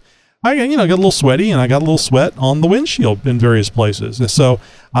lights, I got a little sweaty, and I got a little sweat on the windshield in various places. And so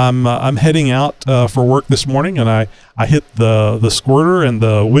I'm heading out for work this morning, and I hit the squirter and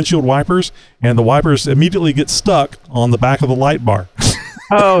the windshield wipers, and the wipers immediately get stuck on the back of the light bar.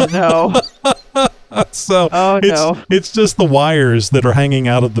 Oh no. So it's just the wires that are hanging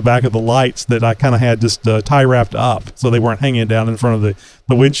out of the back of the lights that I kind of had just tie wrapped up, so they weren't hanging down in front of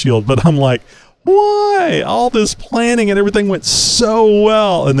the windshield. But I'm like, why? All this planning and everything went so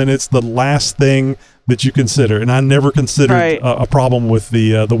well, and then it's the last thing that you consider. And I never considered a problem with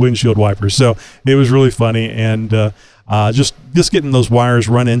the windshield wipers. So it was really funny, and just getting those wires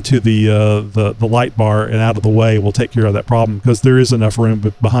run into the light bar and out of the way will take care of that problem, because there is enough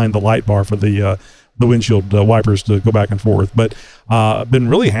room behind the light bar for the windshield wipers to go back and forth. But I've been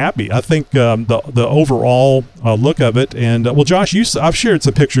really happy. I think the overall look of it, and well, Josh, I've shared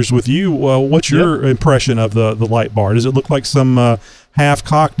some pictures with you. What's your impression of the light bar? Does it look like some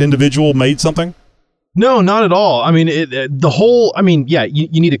half-cocked individual made something? No, not at all. I mean,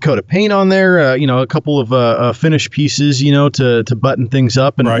 you need a coat of paint on there, a couple of finish pieces, to button things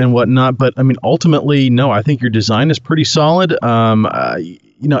up and whatnot. But I mean, ultimately, no, I think your design is pretty solid.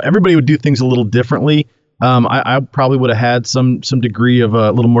 Everybody would do things a little differently. I probably would have had some degree of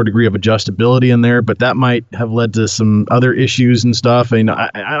a little more degree of adjustability in there, but that might have led to some other issues and stuff. I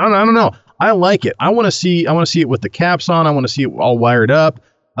don't know. I like it. I want to see it with the caps on. I want to see it all wired up.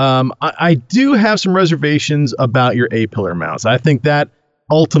 I do have some reservations about your A-pillar mounts. I think that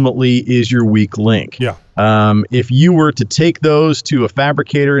ultimately is your weak link. Yeah. If you were to take those to a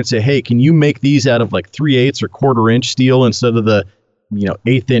fabricator and say, hey, can you make these out of like 3/8 or 1/4 inch steel instead of the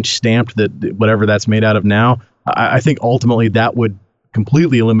 1/8 inch stamped, that whatever that's made out of now, I think ultimately that would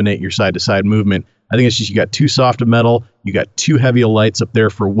completely eliminate your side-to-side movement. I think it's just you got too soft of metal, you got too heavy of lights up there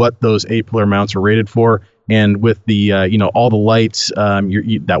for what those A-pillar mounts are rated for. And with the all the lights,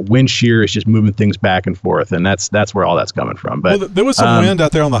 that wind shear is just moving things back and forth, and that's where all that's coming from. But there was some wind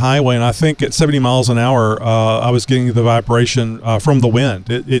out there on the highway, and I think at 70 miles an hour, I was getting the vibration from the wind.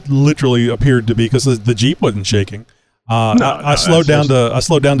 It literally appeared to be, because the Jeep wasn't shaking. I slowed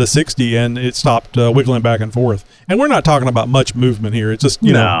down to 60, and it stopped wiggling back and forth. And we're not talking about much movement here. It's just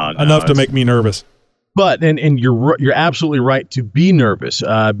enough to make me nervous. But and you're absolutely right to be nervous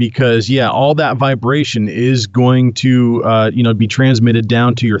because all that vibration is going to be transmitted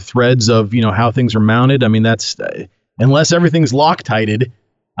down to your threads of how things are mounted. I mean, that's unless everything's Loctited,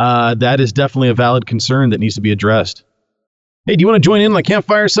 that is definitely a valid concern that needs to be addressed. Hey, do you want to join in on the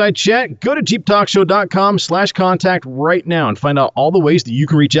Campfireside Chat? Go to JeepTalkShow.com/contact right now and find out all the ways that you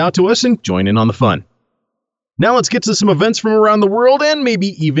can reach out to us and join in on the fun. Now let's get to some events from around the world and maybe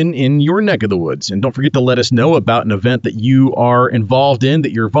even in your neck of the woods. And don't forget to let us know about an event that you are involved in,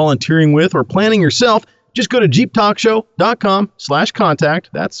 that you're volunteering with or planning yourself. Just go to JeepTalkShow.com/contact.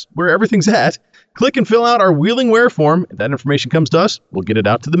 That's where everything's at. Click and fill out our Wheeling Where form. If that information comes to us, we'll get it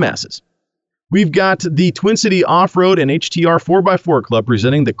out to the masses. We've got the Twin City Off-Road and HTR 4x4 Club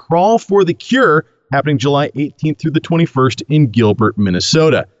presenting the Crawl for the Cure, happening July 18th through the 21st in Gilbert,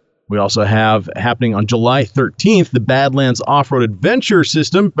 Minnesota. We also have happening on July 13th, the Badlands Off-Road Adventure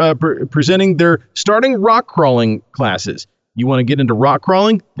System presenting their starting rock crawling classes. You want to get into rock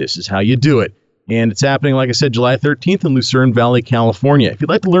crawling? This is how you do it. And it's happening, like I said, July 13th in Lucerne Valley, California. If you'd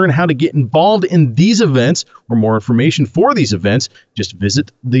like to learn how to get involved in these events or more information for these events, just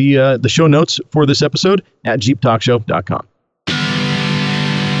visit the show notes for this episode at JeepTalkShow.com.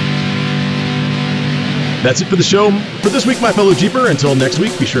 That's it for the show for this week, my fellow Jeeper. Until next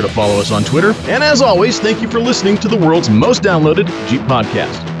week, be sure to follow us on Twitter. And as always, thank you for listening to the world's most downloaded Jeep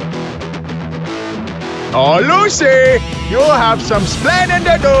podcast. Oh, Lucy, you'll have some splendid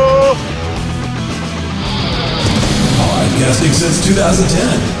to do. Podcasting since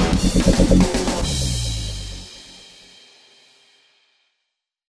 2010.